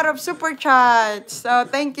got a lot of super chats. So,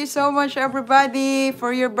 thank you so much, everybody,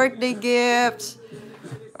 for your birthday gifts.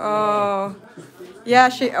 Oh, yeah,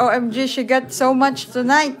 OMG, she got so much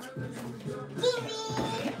tonight.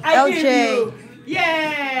 I LJ. give you.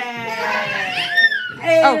 Yeah.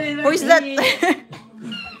 Oh, who is that?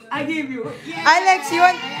 I give you. Yeah. Alex, you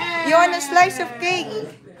want a slice of cake?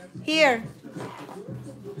 Here.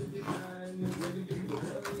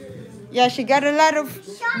 Yeah, she got a lot of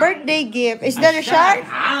birthday gift. Is that a shark?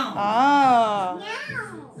 Oh.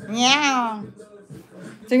 Meow.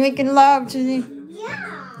 So we can love to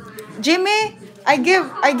Jimmy, I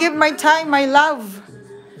give my time, my love,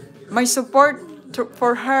 my support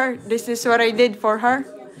for her. This is what I did for her.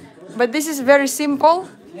 But this is very simple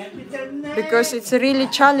because it's really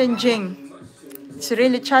challenging. It's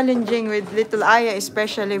really challenging with LittleAya,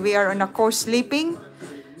 especially we are on a co-sleeping.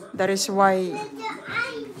 That is why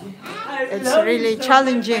it's really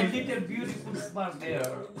challenging.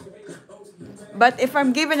 But if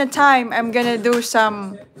I'm given a time, I'm gonna do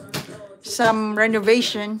some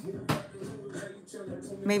renovation.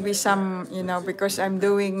 Maybe some, because I'm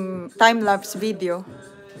doing time-lapse video.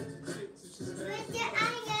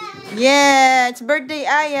 Yeah, it's birthday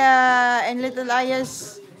Aya and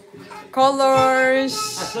LittleAya's colors.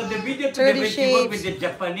 So the video Thirty today she work with shapes. the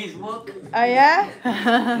Japanese work. Oh, yeah?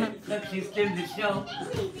 That she still the show.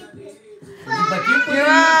 But you put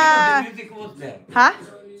You the music or the music was there? Huh?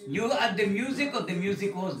 You add the music or the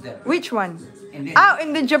music was there? Which one? And then, Oh,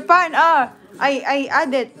 in the Japan, I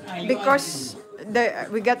added you because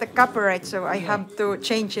we got the copyright, so I have to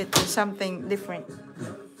change it to something different.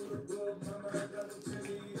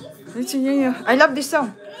 I love this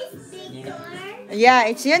song. Yeah,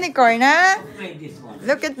 it's unicorn, huh? play this one.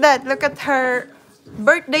 Look at that. Look at her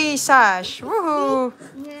birthday sash. Woohoo!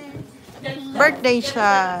 Birthday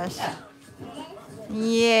sash.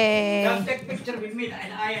 Yay. Come take picture with me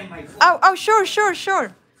and I am my phone. Oh, sure. Sure,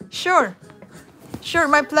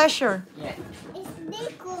 my pleasure. Yeah.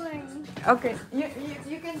 Okay, you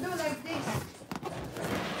can do like this.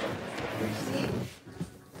 See?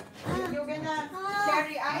 You're gonna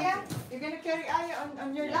carry Aya? You're gonna carry Aya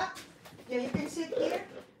on your lap? Yeah, you can sit here.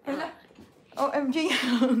 Hello. OMG.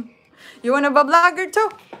 You wanna be a vlogger too?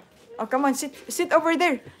 Oh, come on, sit over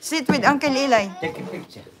there. Sit with Uncle Eli. Take a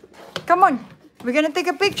picture. Come on. We're gonna take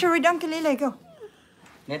a picture with Uncle Eli. Go.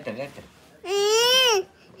 Later. Oh,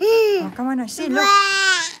 come on now. See, look.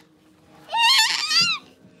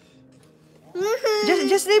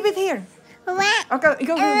 Just leave it here. Okay,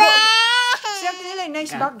 go. See, Uncle Eli,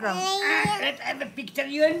 nice background. Let's have a picture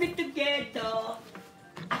you and me together.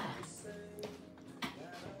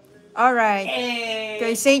 All right. Hey.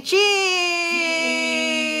 Okay, say cheese.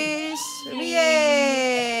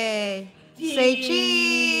 Yay. Say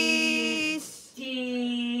cheese.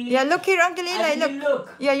 Yeah, look here, Uncle Eli. I didn't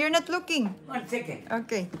look. Yeah, you're not looking. 1 second.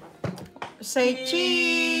 Okay. Say cheese.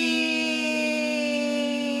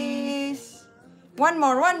 One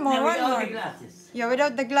more. Now One without the more. glasses. Yeah,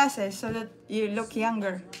 without the glasses so that you look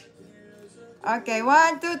younger. Okay,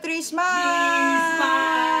 1, 2, 3, smile.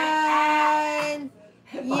 Smile.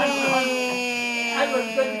 Yay. I was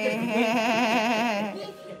going to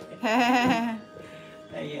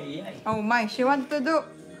Ay, ay, ay. Oh my, she wants to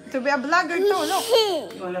be a vlogger too. Look.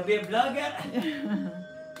 You wanna be a vlogger?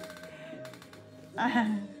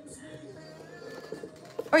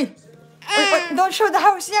 Oy. Oy, don't show the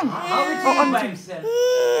house yan. How is Oh, it by himself?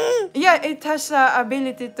 Yeah, it has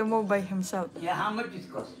ability to move by himself. Yeah, how much it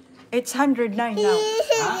cost? It's 109 now.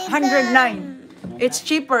 Huh? 109. It's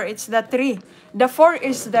cheaper. It's the 3. The 4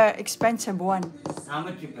 is the expensive one. How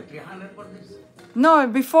much you pay? 300 for this? No,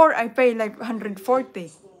 before I pay like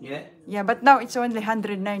 140. Yeah. Yeah, but now it's only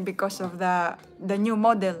 109 because of the new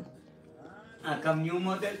model. Come new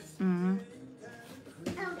model. Mhm.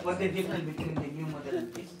 What's the difference between the new model and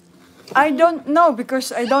this? I don't know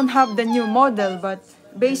because I don't have the new model, but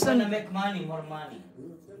It's gonna make money, more money.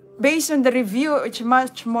 based on the review, it's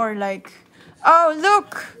much more like, oh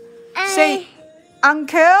look, say,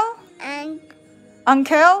 uncle,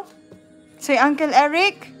 uncle, say Uncle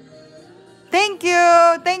Eric. Thank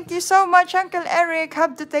you so much, Uncle Eric.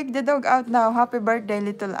 Have to take the dog out now. Happy birthday,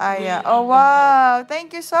 little Aya. Oh wow,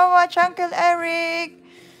 thank you so much, Uncle Eric.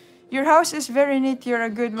 Your house is very neat. You're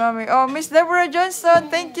a good mommy. Oh, Miss Deborah Johnson,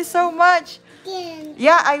 thank you so much.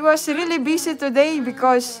 Yeah, I was really busy today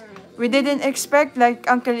because we didn't expect like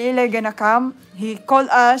Uncle Eli gonna come. He called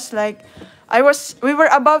us like we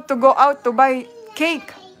were about to go out to buy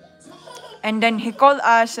cake. And then he called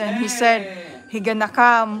us and he said he gonna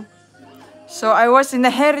come. So I was in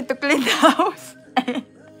a hurry to clean the house.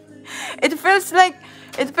 It feels like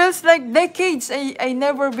decades I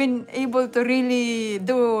never been able to really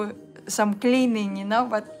do some cleaning, you know,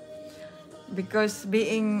 but because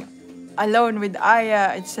being alone with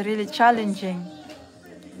Aya, it's really challenging.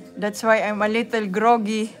 That's why I'm a little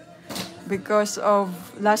groggy because of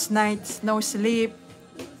last night's no sleep.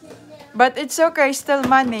 But it's okay, still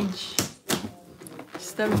manage.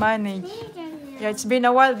 Still manage. Yeah, it's been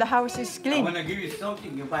a while, the house is I clean. wanna give you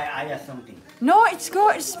something, you buy Aya something. No, it's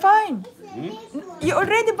good, it's fine. Hmm? You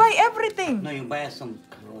already buy everything. No, you buy some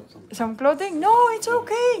clothes, Some clothing? No, it's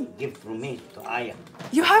okay. gift from me to Aya.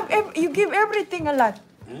 You give everything a lot.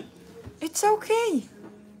 Hmm? It's okay.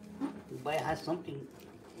 You buy her something.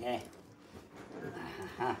 Yeah.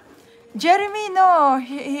 Jeremy, no,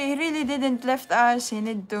 he really didn't left us. He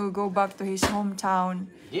need to go back to his hometown.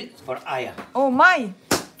 This for Aya. Oh my,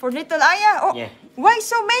 for little Aya. Oh, Yeah. why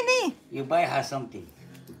so many? You buy her something.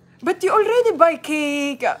 But you already buy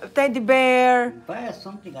cake, teddy bear. Buy her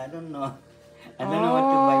something, I don't know. I don't know what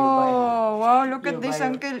to buy. You buy her. Oh, wow, look at You this, buy-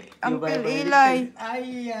 Uncle you buy Eli. little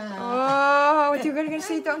Aya. Oh, what you gonna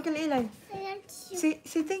say to Uncle Eli? That's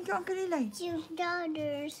Say thank you, Uncle Eli. $2.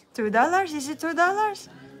 $2? Is it $2?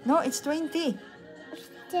 No, it's 20.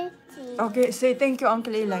 50. Okay, say thank you,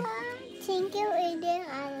 Uncle Eli. Thank you, Aiden.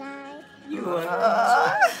 I like. You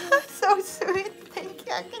are. So sweet. Thank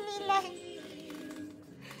you, Uncle Eli.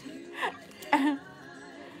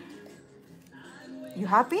 You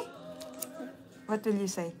happy? What will you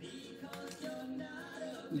say?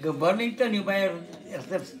 You go Burlington, you buy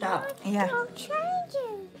yourself stuff. Yeah. Oh,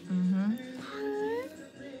 charger. Mm-hmm.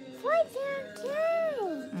 What did I do?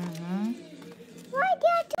 Mm-hmm. What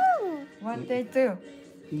did I do? One day too.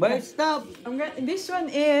 Buy stuff. This one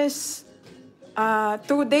is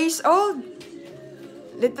 2 days old.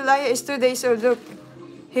 LittleAya is 2 days old. Look,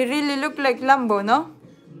 he really look like Lambo, no?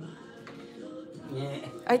 Yeah.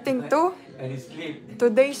 I think 2. And you sleep. 2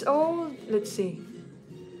 days old. Let's see.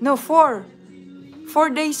 No, 4. 4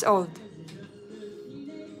 days old.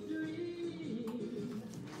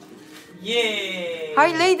 Yeah.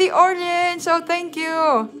 Hi, Lady Orleans. Oh, thank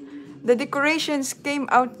you. The decorations came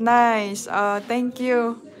out nice. Thank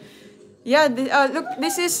you. Yeah, look,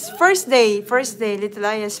 this is first day. First day.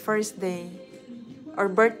 LittleAya's first day. Or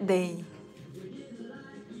birthday.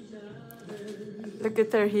 Look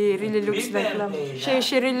at her. He really looks Big like Lambo. birthday,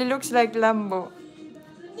 She really looks like Lambo.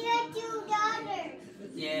 They're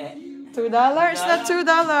 $2. Yeah. $2? Not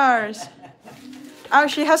 $2. Oh,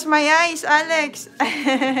 she has my eyes, Alex.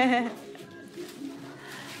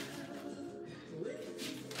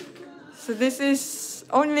 So this is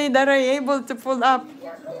only that I able to pull up.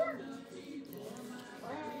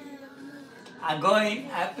 I'm going.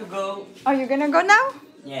 I have to go. Oh, you're gonna go now?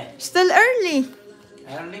 Yeah. Still early.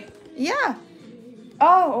 Early? Yeah.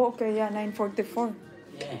 Oh, okay. Yeah, 9:44.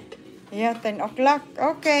 Yeah. Yeah, 10 o'clock.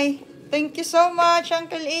 Okay. Thank you so much,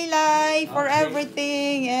 Uncle Eli, for Okay.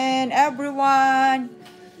 everything and everyone.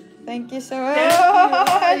 Thank you so much.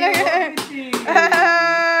 Thank you. You're everything.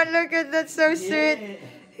 Look at that, so sweet. Yeah.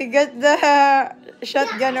 He got the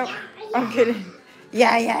shotgun of Uncle.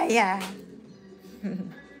 Yeah, yeah, yeah.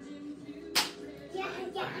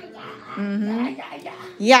 Mm-hmm.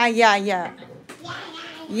 Yeah, yeah, yeah.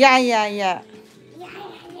 Yeah, yeah, yeah.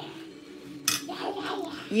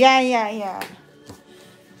 Yeah, yeah, yeah.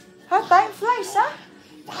 Huh, time flies,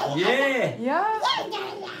 huh? Yeah. Yeah.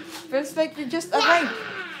 Feels like you just arrived.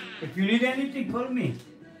 If you need anything, call me.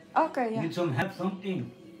 Okay, yeah. Need some help, something.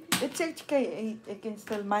 It's okay. I can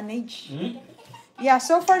still manage. Hmm? Yeah,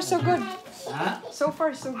 so far so good. Huh? So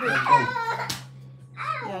far so good. Okay.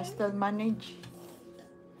 Yeah, still manage.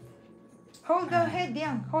 Hold the head,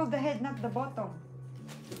 Yang. Hold the head, not the bottom.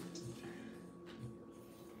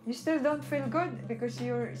 You still don't feel good because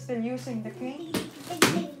you're still using the cane?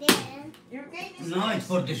 Your cane is No, nice. it's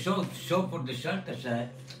for the show for the shelter side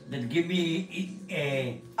that give me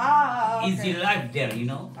a Ah, okay. easy life there, you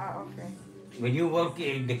know. Ah, okay. When you work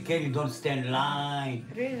in the care, you don't stand in line.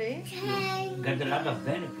 Really? Got a lot of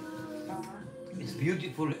benefit. It's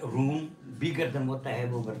beautiful room, bigger than what I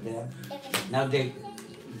have over there. Now the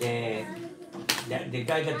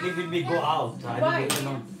guy that live with me go out. So I Why? don't even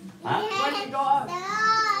know. Huh? Why do you go out?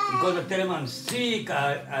 Because I tell him I'm sick.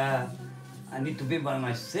 I need to be by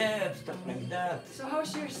myself, stuff like that. So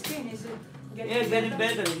how's your skin? Is it getting Yeah, getting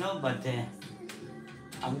better, you know, but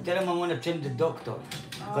I'm telling him I want to change the doctor.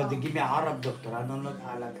 Because they give me an Arab doctor. I don't look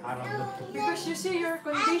I like Arab doctor. Because you see your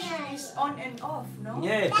condition is on and off, no?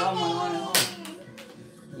 Yeah, come on and off.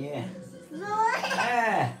 Yeah.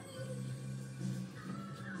 Ah.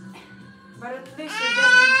 But at least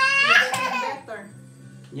you're getting better.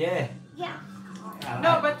 Yeah.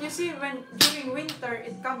 No, but you see, when during winter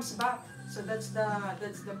it comes back. So that's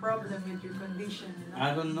the problem with your condition. You know?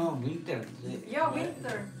 I don't know, winter. Yeah,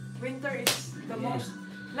 winter. Winter is the Yeah. most.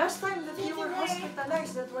 Last time that you were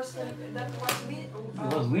hospitalized, that was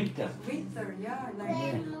It was winter. winter. Yeah, like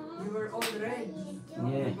Yeah. you were all red.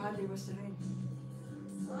 Yeah. Your body was red.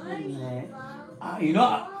 Yeah. You know,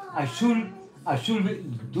 I should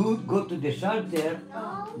go to the shelter,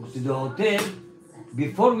 to the hotel,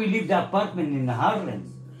 before we leave the apartment in Harlem,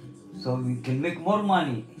 so we can make more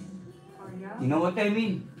money. Oh yeah. You know what I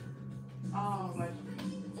mean? Oh, but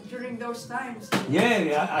during those times.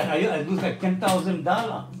 Yeah, I lose like $10,000.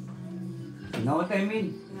 You know what I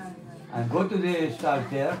mean? Yeah, yeah. I go to the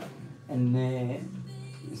shelter and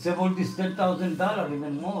save all this $10,000,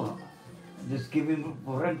 even more. Just give him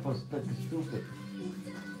for rent for stupid.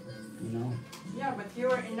 You know? Yeah, but you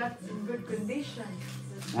were not in good condition.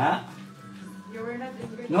 Huh? You were not in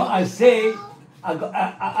good. No, I say, Thank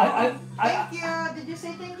you. Did you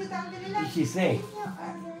say thank you to Uncle Nila? she say,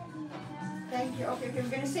 Thank you. Okay, we're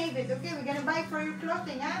gonna save it. Okay, we're gonna buy for your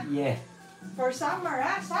clothing, huh? yeah, For summer,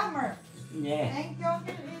 huh? Summer. yeah, Thank you,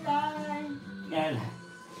 Uncle Nila. yeah.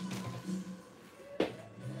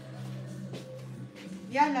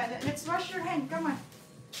 Yala, let's wash your hand. Come on.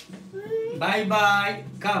 Bye bye.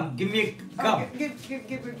 Come, give me, come. Okay, give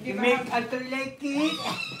Give a me hug. a like it.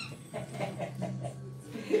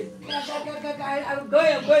 I'm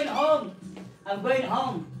going home. I'm going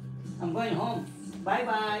home. I'm going home. Bye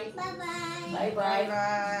bye. Bye bye. Bye Bye bye.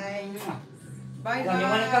 bye. Bye Come, bye. you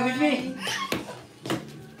wanna come with me?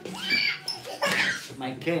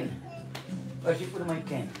 My cane. Where she put my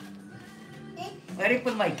cane? Where you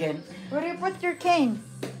put my cane? Where do you put your cane?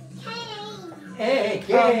 Hey,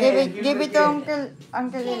 cane. Oh, give me it to cane.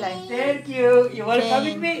 Uncle Eli. Thank you. You wanna come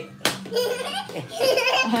with me?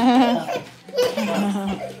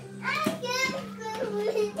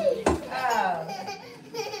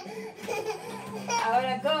 I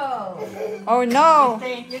wanna go. Oh no.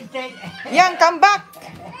 You stay. Yang, come back.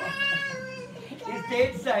 You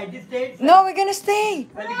stay inside. You stay inside. No, we're gonna stay.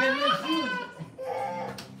 But you can make food.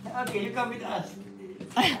 Okay, you come with us.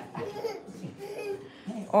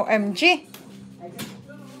 OMG.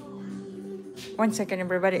 1 second,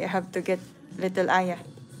 everybody. I have to get LittleAya.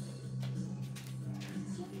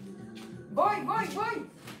 Boy, boy, boy.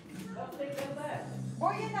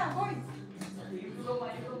 Boy, yan na, boy.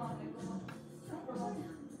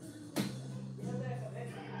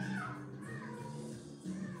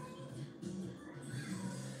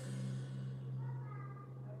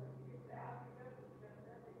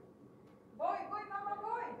 Boy, boy, mama,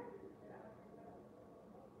 boy.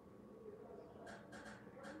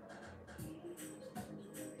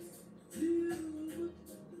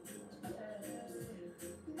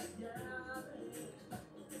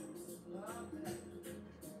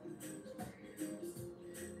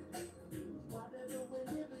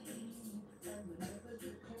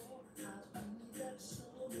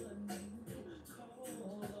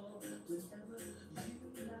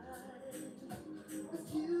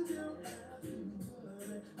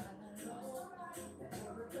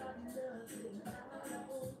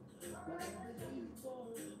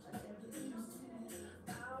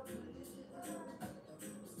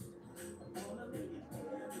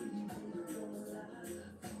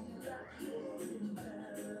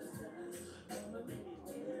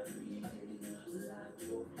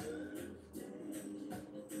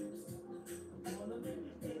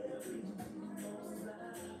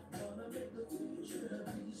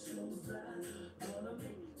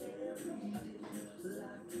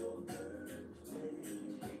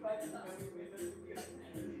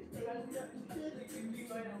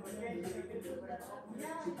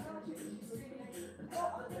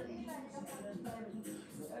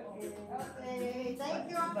 Okay, thank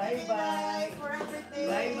you, Uncle Bye Eli, bye. for everything.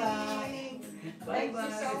 Bye bye. Thank you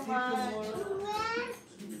so much.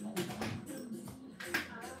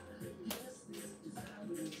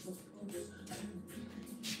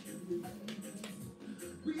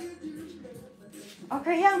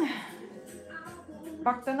 Okay, Yang.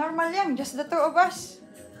 Back to normal, Yang. Just the two of us.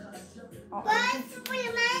 Oh, What's for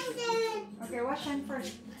the mountain? okay, wash hand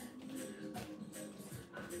first.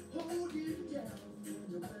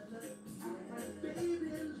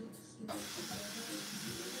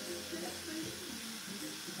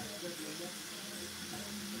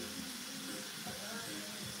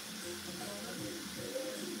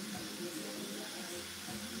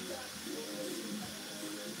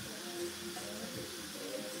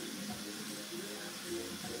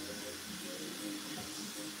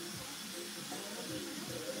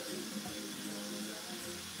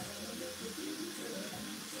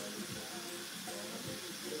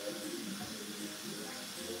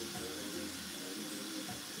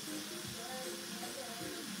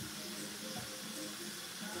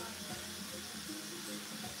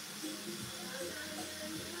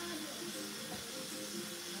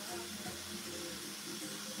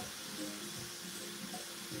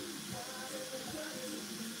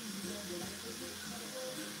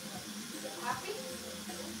 Happy?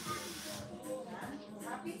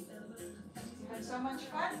 Happy? You had so much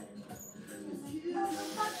fun? No,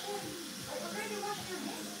 don't touch it. I already washed your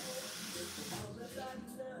hands.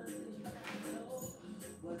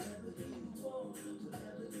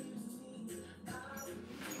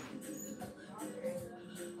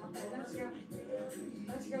 Okay, let's go.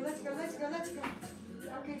 Let's go, let's go, let's go, let's go.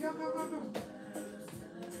 Okay, go, go, go, go.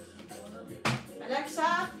 Alexa,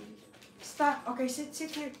 stop. Okay, sit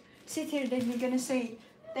here. Sit here, then you're gonna say,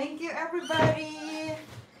 thank you, everybody.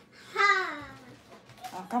 Ha.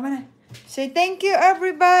 Oh, come on. Say thank you,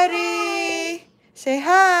 everybody. Say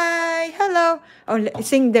hi. Hello. Oh,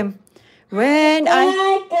 sing them. When I...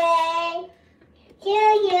 Birthday to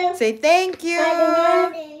you. Say thank you.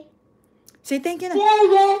 Happy Say thank you birthday na. to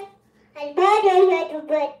you. Happy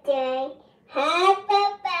birthday. Happy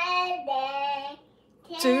birthday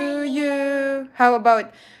To you. How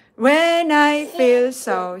about... When I feel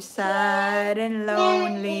so sad and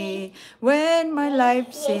lonely, when my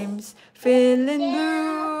life seems feeling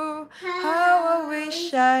blue, how I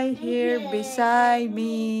wish I here beside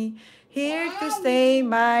me, here to stay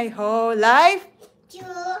my whole life. to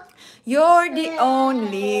You're the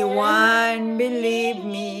only one, believe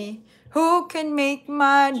me, who can make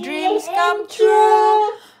my dreams come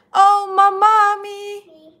true. Oh, my mommy.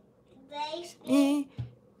 baby.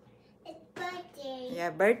 It's birthday. Yeah,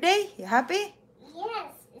 birthday? You happy?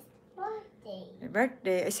 Yes, it's birthday. Your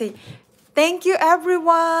birthday. I say, thank you,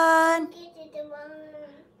 everyone. Get to the one.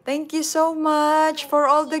 Thank you so much for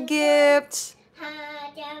all the gifts.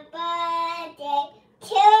 Happy birthday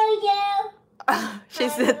to you. She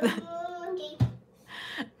said that.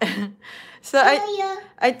 Happy So birthday to you.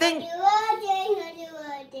 I think Happy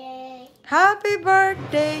birthday. happy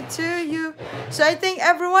birthday to you. So I think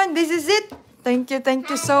everyone, this is it. Thank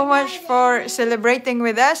you so much for celebrating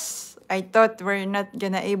with us. I thought we're not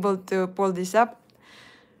gonna able to pull this up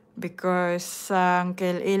because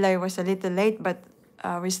Uncle Eli was a little late, but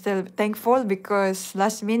we're still thankful because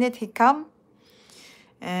last minute he come.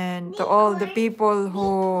 And to all the people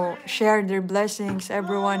who shared their blessings,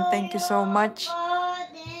 everyone, thank you so much.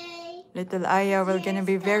 Birthday LittleAya will gonna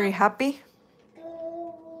be very happy. to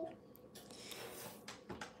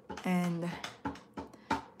And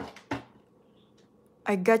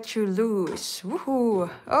I got you loose.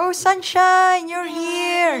 Woohoo! Oh, Sunshine, you're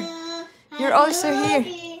here. You're also here.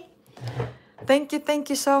 Thank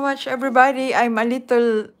you so much, everybody. I'm a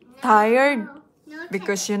little tired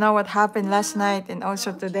because you know what happened last night and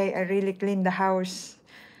also today. I really cleaned the house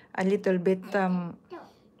a little bit.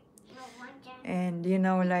 And you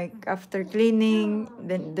know, like after cleaning,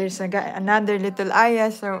 then there's another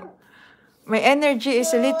LittleAya. So my energy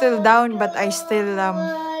is a little down, but I still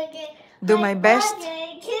do my best.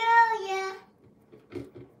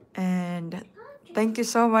 And thank you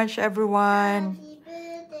so much, everyone.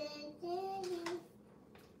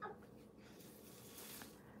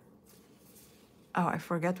 Oh, I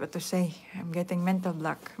forgot what to say. I'm getting mental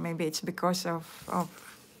block. Maybe it's because of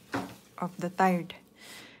the tired.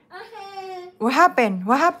 What happened?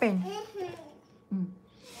 What happened?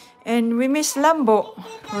 And we miss Lambo.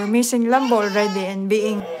 We're missing Lambo already,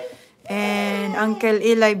 and Uncle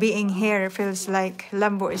Eli being here feels like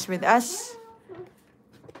Lambo is with us.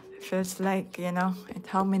 Feels like, you know, at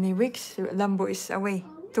how many weeks Lambo is away?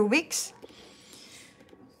 2 weeks.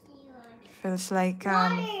 Feels like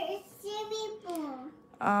Water, it's swimming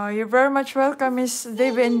pool. you're very much welcome, Miss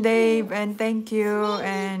Dave and Dave, and thank you.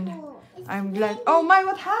 And Pool. It's I'm glad. Oh my,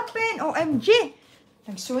 what happened? OMG!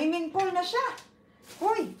 Nag-swimming pool na siya.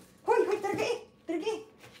 Hoy! Hoy! Hoy! Targi! Targi!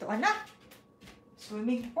 Ito na.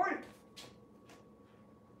 Swimming pool.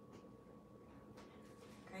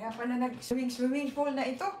 Kaya pala nag-swimming pool na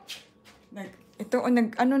ito.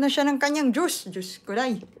 Ano na siya ng kanyang juice. Juice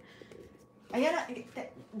kulay. Ayan na.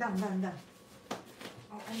 Dam.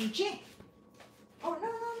 OMG! Oh, no.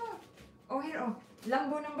 Oh, here, oh.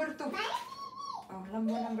 Lambo number 2. Oh,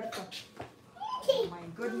 Lambo number 2. Oh my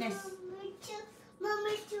goodness.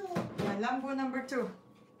 Number two. Yeah, Lambo number 2.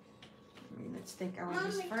 Okay, let's take our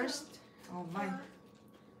this first. Oh my.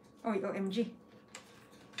 Oh, OMG.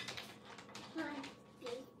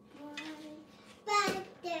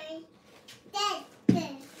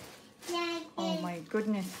 Oh my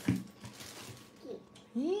goodness.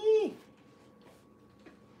 Yee.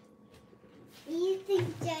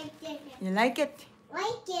 You like it?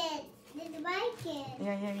 Like it. Did you like it?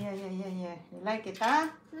 Yeah. You like it, huh?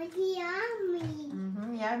 It's yummy.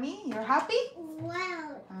 Yummy. You're happy?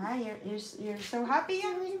 Wow. Ah, you're so happy.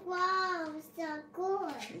 Yeah? Wow, so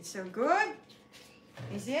good. It's so good.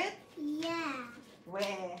 Is it? Yeah.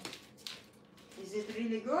 Where? Is it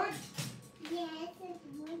really good? Yes, it's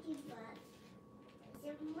monkey bug.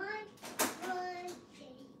 It's my birthday.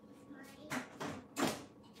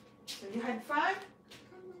 So you had fun?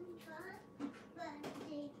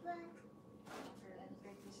 Birthday bug. Okay, let's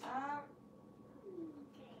take this out.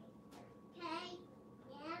 Okay.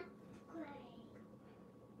 Yeah. Great.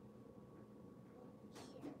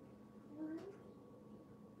 No.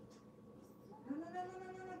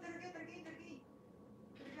 Targi.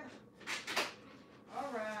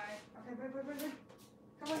 Alright. Okay, boy.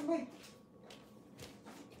 Come on, boy.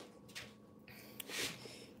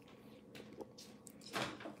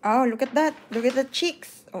 Oh, look at that. Look at the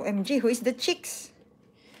chicks. OMG, who is the chicks?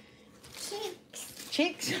 Chicks.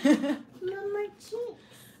 Chicks? No more chicks.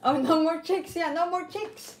 Oh, no more chicks. Yeah, no more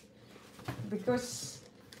chicks. Because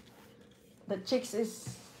the chicks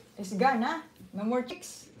is gone, huh? No more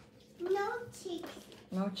chicks. No chicks.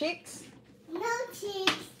 No chicks? No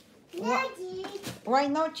chicks. No What? chicks. Why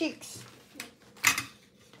no chicks?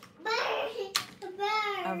 Bird.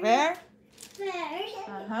 Bird. A bear? Bird.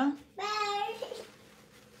 Uh-huh. Bird.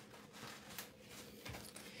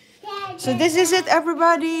 So this is it,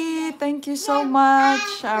 everybody. Thank you so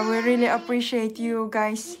much. We really appreciate you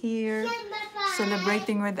guys here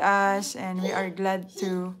celebrating with us, and we are glad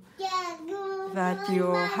to that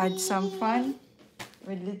you had some fun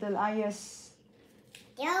with LittleAya's.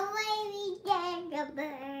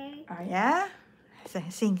 Oh yeah,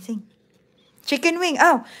 sing. Chicken wing.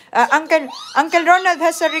 Oh, Uncle Ronald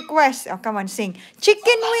has a request. Oh, come on, sing.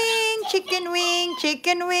 Chicken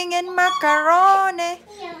wing, and macaroni.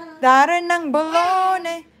 Dara ng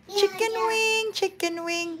bologna. Chicken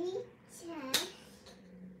wing.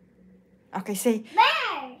 Okay, say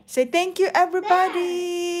thank you,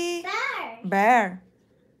 everybody. Bear.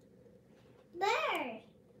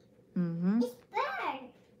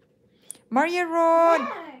 Maria Rod.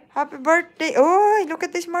 Happy birthday. Oh, look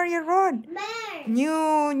at this Maria Rod.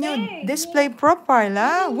 New display profile,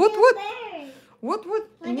 huh? Woot.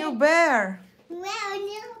 New bear.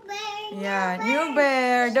 Yeah, new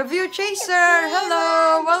bear. The view chaser.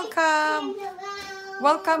 Hello,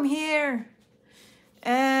 welcome here.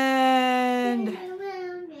 And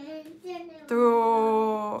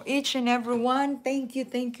to each and every one, thank you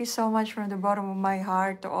so much from the bottom of my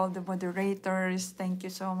heart. To all the moderators, thank you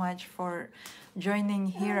so much for joining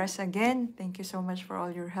here us again. Thank you so much for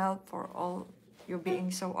all your help, for all you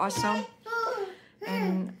being so awesome.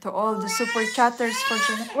 And to all the super chatters for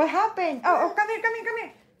what happened? Oh, come here.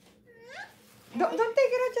 Don't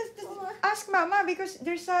take it out, just ask Mama, because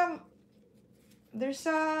there's a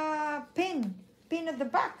pin at the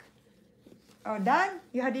back. Oh, done?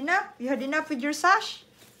 You had enough? You had enough with your sash?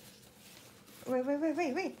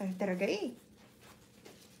 Wait. Taragay.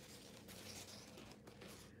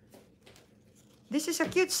 This is a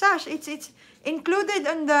cute sash. It's included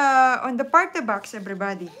on the party box,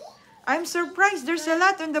 everybody. I'm surprised there's a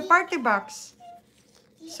lot on the party box.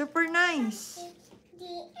 Super nice.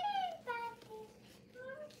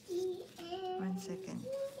 1 second.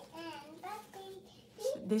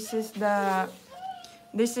 This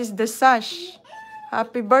is the sash.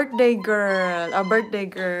 Happy birthday, girl. A birthday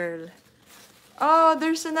girl. Oh,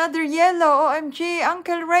 there's another yellow. OMG,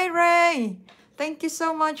 Uncle Ray. Thank you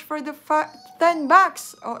so much for the 10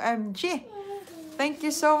 bucks. OMG. Thank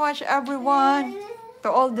you so much, everyone. To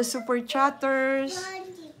all the super chatters.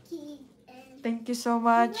 Thank you so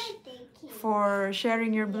much for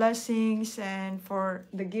sharing your blessings and for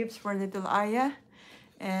the gifts for LittleAya.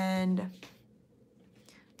 And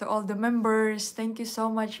to all the members, thank you so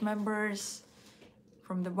much, members,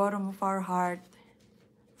 from the bottom of our heart,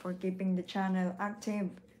 for keeping the channel active.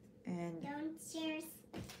 And Downstairs.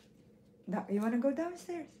 you want to go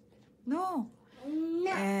downstairs? No.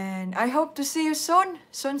 No. And I hope to see you soon.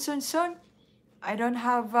 Soon. I don't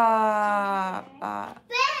have a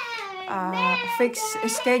fixed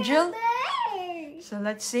schedule. So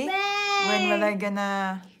let's see. When will I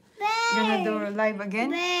gonna do live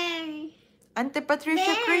again? Auntie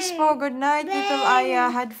Patricia Crispo, good night.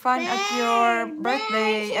 LittleAya, had fun at your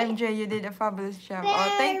birthday. MJ, you did a fabulous job. Oh,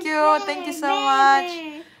 thank you so much,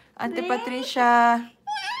 Auntie Patricia.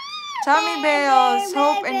 Tommy Bales,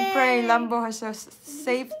 hope and pray Lambo has a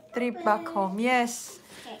safe trip back home. Yes,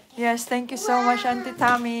 thank you so much, Auntie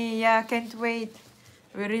Tammy. Yeah, can't wait.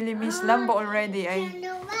 We really miss Lambo already.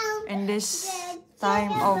 In this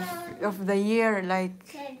time of the year, like,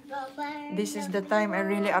 this is the time I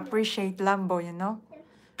really appreciate Lambo, you know.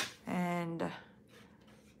 And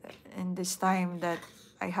in this time that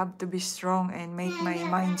I have to be strong and make my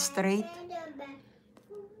mind straight,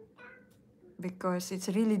 because it's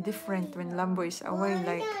really different when Lambo is away.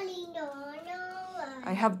 Like,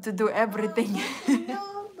 I have to do everything.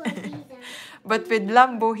 But with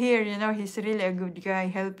Lambo here, you know, he's really a good guy,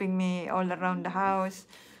 helping me all around the house,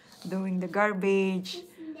 doing the garbage,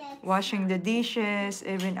 washing the dishes,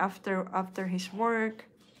 even after his work,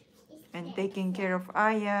 and taking care of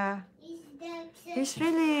Aya. He's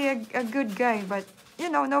really a good guy, but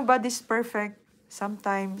you know, nobody's perfect.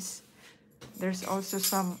 Sometimes there's also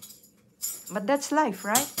some, but that's life,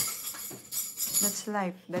 right? That's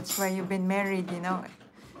life. That's why you've been married, you know,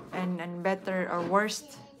 and better or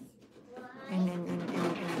worst, in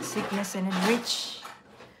sickness and in rich.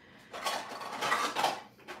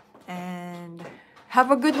 And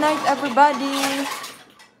have a good night, everybody.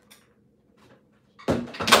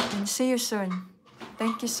 And see you soon.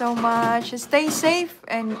 Thank you so much. Stay safe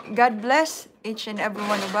and God bless each and every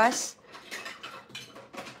one of us.